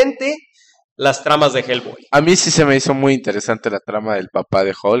vilmente las tramas de Hellboy. A mí sí se me hizo muy interesante la trama del papá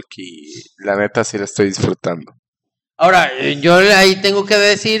de Hulk y la neta sí la estoy disfrutando. Ahora, yo ahí tengo que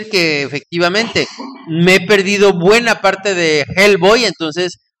decir que efectivamente me he perdido buena parte de Hellboy,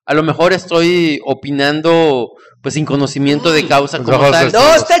 entonces a lo mejor estoy opinando pues sin conocimiento de causa Pues como ojos tal. de-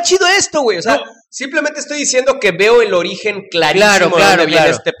 No, está chido esto, güey. O sea, simplemente estoy diciendo que veo el origen clarísimo de dónde viene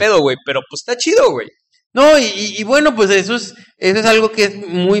este pedo, güey. Pero pues está chido, güey. No, y bueno, pues eso es algo que es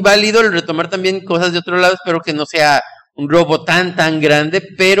muy válido, el retomar también cosas de otro lado, espero que no sea un robo tan grande,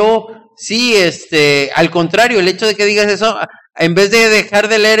 pero sí, al contrario, el hecho de que digas eso, en vez de dejar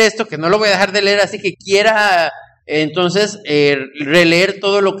de leer esto, que no lo voy a dejar de leer, así que quiera, entonces, releer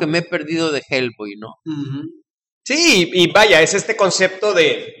todo lo que me he perdido de Hellboy, ¿no? Uh-huh. Sí, y vaya, es este concepto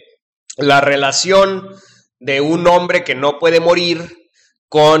de la relación de un hombre que no puede morir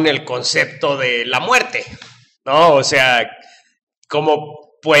con el concepto de la muerte, ¿no? O sea,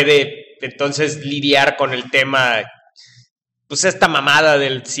 ¿cómo puede entonces lidiar con el tema, pues esta mamada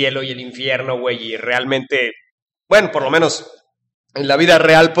del cielo y el infierno, güey? Y realmente, bueno, por lo menos en la vida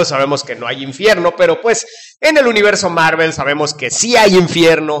real, pues sabemos que no hay infierno, pero pues en el universo Marvel sabemos que sí hay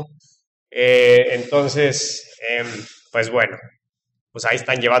infierno. Entonces, pues bueno, pues ahí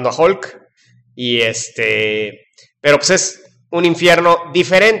están llevando a Hulk y pero pues es un infierno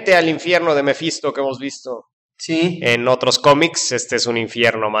diferente al infierno de Mephisto que hemos visto Sí. en otros cómics. Este es un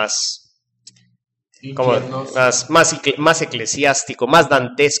infierno más más eclesiástico, más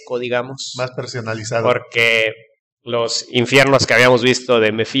dantesco, digamos, Más personalizado. porque los infiernos que habíamos visto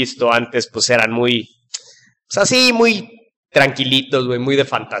de Mephisto antes pues eran muy, pues así, muy tranquilitos, güey, muy de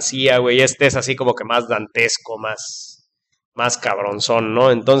fantasía, güey. Este es así como que más dantesco, más cabronzón,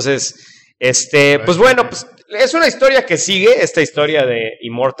 ¿no? Entonces, pues bueno, pues es una historia que sigue, esta historia de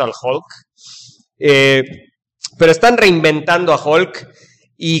Immortal Hulk, pero están reinventando a Hulk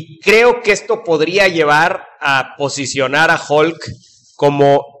y creo que esto podría llevar a posicionar a Hulk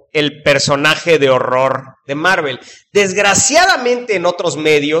como el personaje de horror de Marvel. Desgraciadamente en otros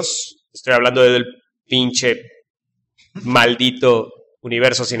medios, estoy hablando del pinche maldito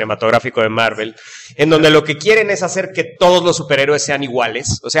universo cinematográfico de Marvel, en donde lo que quieren es hacer que todos los superhéroes sean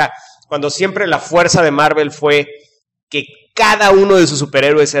iguales. O sea, cuando siempre la fuerza de Marvel fue que cada uno de sus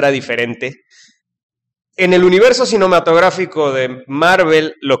superhéroes era diferente, en el universo cinematográfico de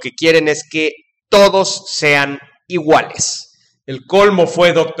Marvel lo que quieren es que todos sean iguales. El colmo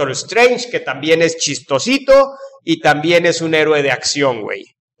fue Doctor Strange, que también es chistosito y también es un héroe de acción, güey.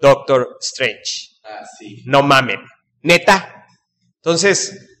 Doctor Strange. Ah, sí. No mamen. Neta.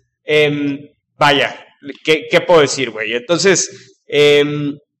 Entonces, vaya, ¿qué puedo decir, güey? Entonces,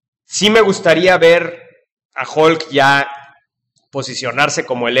 sí me gustaría ver a Hulk ya posicionarse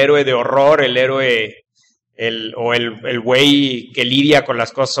como el héroe de horror, el héroe, el güey que lidia con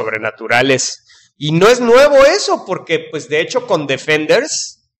las cosas sobrenaturales. Y no es nuevo eso, porque pues de hecho con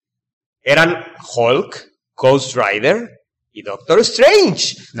Defenders eran Hulk, Ghost Rider y Doctor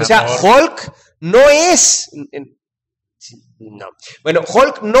Strange. O sea, Hulk no es... No. Bueno,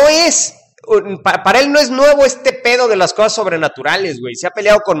 Hulk no es... Para él no es nuevo este pedo de las cosas sobrenaturales, güey. Se ha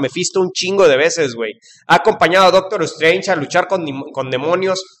peleado con Mephisto un chingo de veces, güey. Ha acompañado a Doctor Strange a luchar con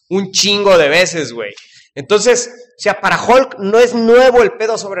demonios un chingo de veces, güey. Entonces, o sea, para Hulk no es nuevo el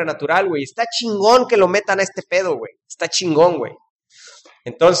pedo sobrenatural, güey. Está chingón que lo metan a este pedo, güey. Está chingón, güey.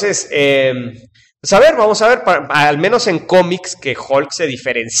 Entonces, pues a ver, vamos a ver, al menos en cómics, que Hulk se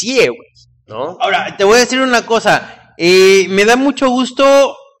diferencie, güey, ¿no? Ahora, te voy a decir una cosa. Me da mucho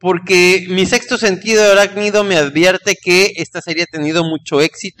gusto porque mi sexto sentido de arácnido me advierte que esta serie ha tenido mucho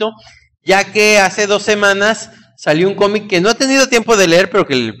éxito, ya que hace 2 semanas salió un cómic que no he tenido tiempo de leer, pero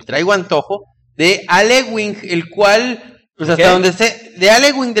que le traigo antojo, de Alewing, el cual, pues hasta donde sé, de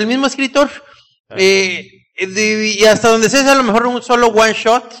Alewing, del mismo escritor, y hasta donde sé es a lo mejor un solo one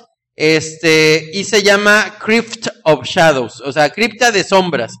shot, y se llama Crypt of Shadows, o sea, cripta de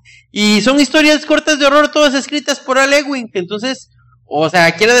sombras, y son historias cortas de horror, todas escritas por Alewing. Entonces, o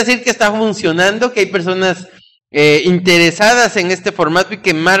sea, quiero decir que está funcionando, que hay personas interesadas en este formato y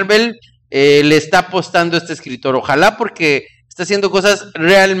que Marvel le está apostando a este escritor. Ojalá, porque está haciendo cosas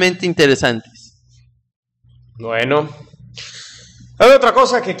realmente interesantes. Bueno. ¿Hay otra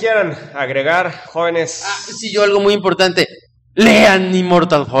cosa que quieran agregar, jóvenes? Sí, yo algo muy importante. Lean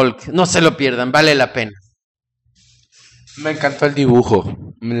Immortal Hulk, no se lo pierdan, vale la pena. Me encantó el dibujo.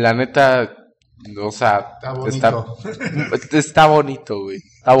 La neta, o sea, está bonito, güey.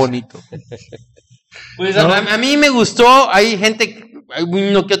 Está bonito. Pues ¿no? A mí me gustó. Hay gente, hay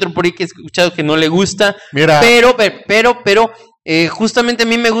uno que otro por ahí que he escuchado que no le gusta. Mira. Pero justamente a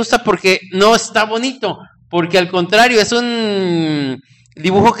mí me gusta porque no está bonito. Porque al contrario, es un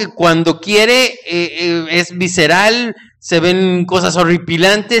dibujo que cuando quiere es visceral, se ven cosas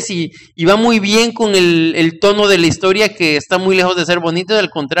horripilantes y va muy bien con el tono de la historia, que está muy lejos de ser bonito. Al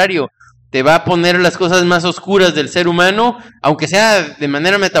contrario, te va a poner las cosas más oscuras del ser humano, aunque sea de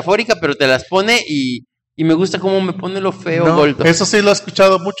manera metafórica, pero te las pone y me gusta cómo me pone lo feo, Goldo. Eso sí lo he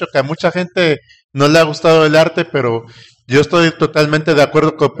escuchado mucho, que a mucha gente no le ha gustado el arte, pero yo estoy totalmente de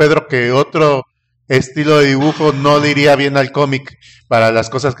acuerdo con Pedro que otro estilo de dibujo no le iría bien al cómic para las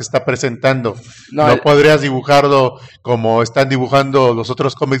cosas que está presentando. No podrías dibujarlo como están dibujando los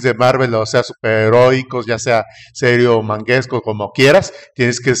otros cómics de Marvel, o sea, superheroicos, ya sea serio o manguesco, como quieras.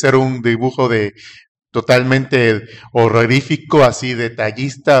 Tienes que hacer un dibujo de totalmente horrorífico, así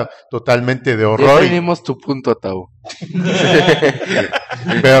detallista, totalmente de horror. Ya tenemos tu punto, Tau.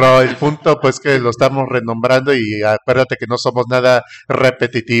 Pero el punto, pues, que lo estamos renombrando y acuérdate que no somos nada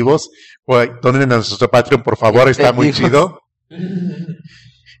repetitivos. Pues, donen a nuestro Patreon, por favor, está muy chido.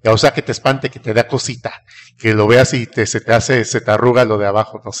 O sea, que te espante, que te da cosita, que lo veas y se te arruga lo de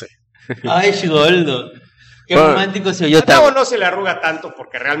abajo, no sé. Ay, Goldo. Qué romántico se oyó. A Tavo no se le arruga tanto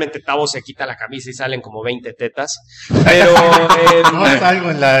porque realmente Tavo se quita la camisa y salen como 20 tetas. Pero no salgo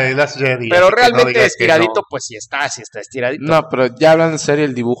en las Jedi. Pero realmente no estiradito, no. Pues sí está estiradito. No, pero ya hablando en serio,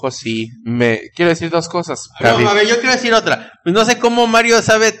 el dibujo sí. Quiero decir 2 cosas. No, a ver, yo quiero decir otra. Pues no sé cómo Mario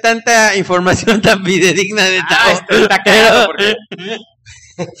sabe tanta información tan fidedigna de Tavo. Está cagado porque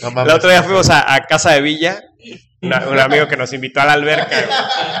el otro día fuimos a Casa de Villa. Un amigo que nos invitó a la alberca.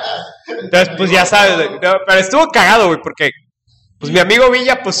 Entonces, pues ya sabes, pero estuvo cagado, güey, porque pues mi amigo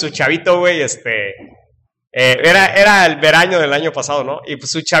Villa, pues su chavito, güey, era el verano del año pasado, ¿no? Y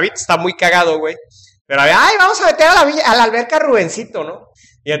pues su chavito está muy cagado, güey. Pero, ay, vamos a meter a la alberca a Rubencito, ¿no?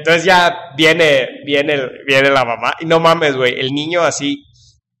 Y entonces ya viene la mamá, y no mames, güey, el niño así,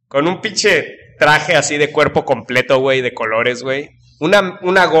 con un pinche traje así de cuerpo completo, güey, de colores, güey.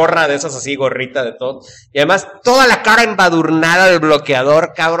 Una gorra de esas así, gorrita de todo. Y además, toda la cara embadurnada del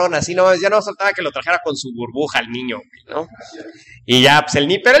bloqueador, cabrón. Así no, ya no faltaba que lo trajera con su burbuja al niño, güey, ¿no? Y ya, pues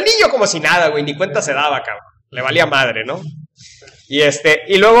pero el niño como si nada, güey, ni cuenta se daba, cabrón. Le valía madre, ¿no?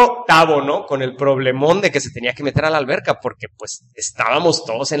 Y luego Tavo, ¿no? Con el problemón de que se tenía que meter a la alberca, porque pues estábamos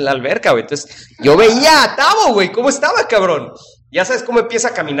todos en la alberca, güey. Entonces, yo veía a Tavo, güey, ¿cómo estaba, cabrón? Ya sabes cómo empieza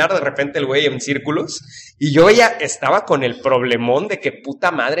a caminar de repente el güey en círculos. Y yo ya estaba con el problemón de que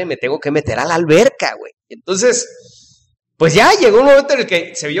puta madre me tengo que meter a la alberca, güey. Entonces, pues ya llegó un momento en el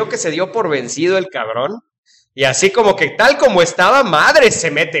que se vio que se dio por vencido el cabrón. Y así como que tal como estaba, madre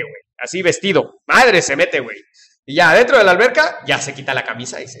se mete, güey. Así vestido, madre se mete, güey. Y ya dentro de la alberca, ya se quita la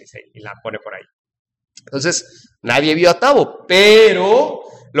camisa y la pone por ahí. Entonces, nadie vio a Tavo, pero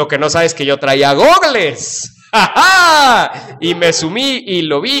lo que no sabe es que yo traía gogles. ¡Ja, ja! Y me sumí y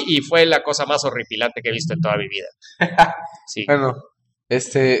lo vi y fue la cosa más horripilante que he visto en toda mi vida. Sí. Bueno,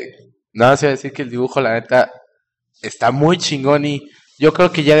 nada más iba a decir que el dibujo, la neta, está muy chingón y yo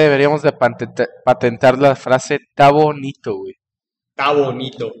creo que ya deberíamos de patentar la frase "está bonito", güey. Está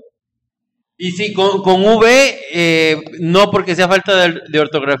bonito. Y sí, con V, no porque sea falta de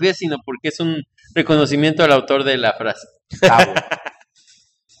ortografía, sino porque es un reconocimiento al autor de la frase. Tavo.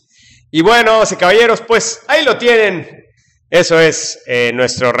 Y bueno, caballeros, pues ahí lo tienen. Eso es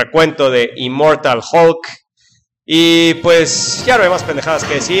nuestro recuento de Immortal Hulk. Y pues ya no hay más pendejadas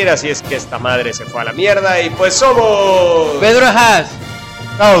que decir, así es que esta madre se fue a la mierda. Y pues somos Pedro Haas,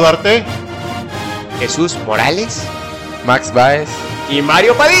 Chao, Darte. Jesús Morales Max Baez. y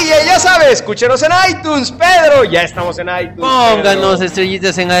Mario Padilla. Y ya sabes, escúchenos en iTunes, Pedro. Ya estamos en iTunes. pónganos Pedro.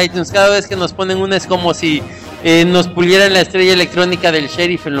 estrellitas en iTunes. Cada vez que nos ponen una es como si nos pulieran la estrella electrónica del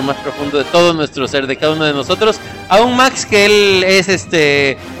sheriff en lo más profundo de todo nuestro ser, de cada uno de nosotros. Aún Max, que él es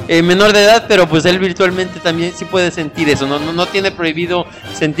menor de edad, pero pues él virtualmente también sí puede sentir eso. No tiene prohibido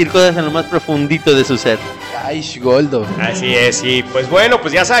sentir cosas en lo más profundito de su ser. Ay, Goldo. Así es, y pues bueno,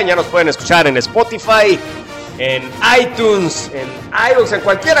 pues ya saben, ya nos pueden escuchar en Spotify, en iTunes, en iVoox, en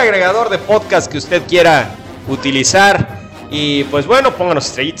cualquier agregador de podcast que usted quiera utilizar. Y pues bueno, pónganos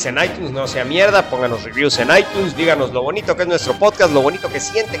estrellitas en iTunes, no sea mierda, pónganos reviews en iTunes, díganos lo bonito que es nuestro podcast, lo bonito que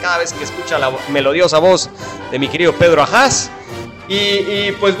siente cada vez que escucha la melodiosa voz de mi querido Pedro Haas.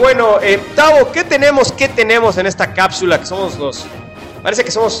 Y pues bueno, Tavo, ¿qué tenemos en esta cápsula? Que somos parece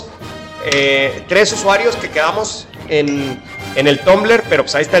que somos 3 usuarios que quedamos en el Tumblr, pero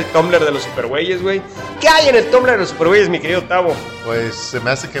pues ahí está el Tumblr de los supergüeyes, güey. ¿Qué hay en el Tumblr de los supergüeyes, mi querido Tavo? Pues se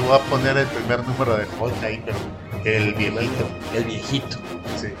me hace que voy a poner el primer número de Hulk ahí, pero el viejito. El viejito.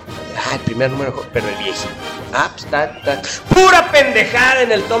 Sí. Ah, el primer número, pero el viejito. Ah, pues está. Pura pendejada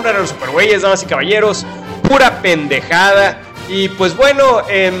en el Tumblr de los supergüeyes, damas y caballeros. Pura pendejada. Y pues bueno,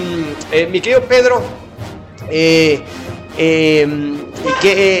 mi querido Pedro, ¿qué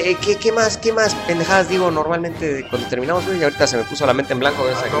más pendejadas digo normalmente cuando terminamos, güey? Y ahorita se me puso la mente en blanco,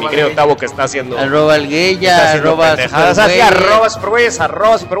 gracias a mi querido Tavo que está haciendo... @algueya,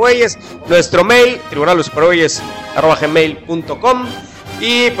 @supergüeyes, nuestro mail, tribunalossupergüeyes@gmail.com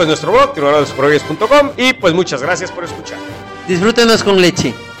y pues nuestro blog, tribunalossupergüeyes.com y pues muchas gracias por escuchar. Disfrútenos con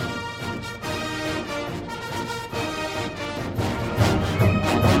leche.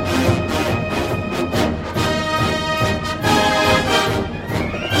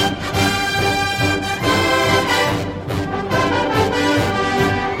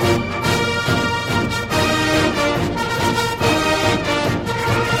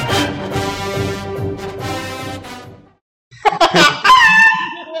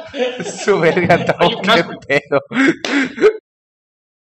 Su verga, Tavo, qué pedo.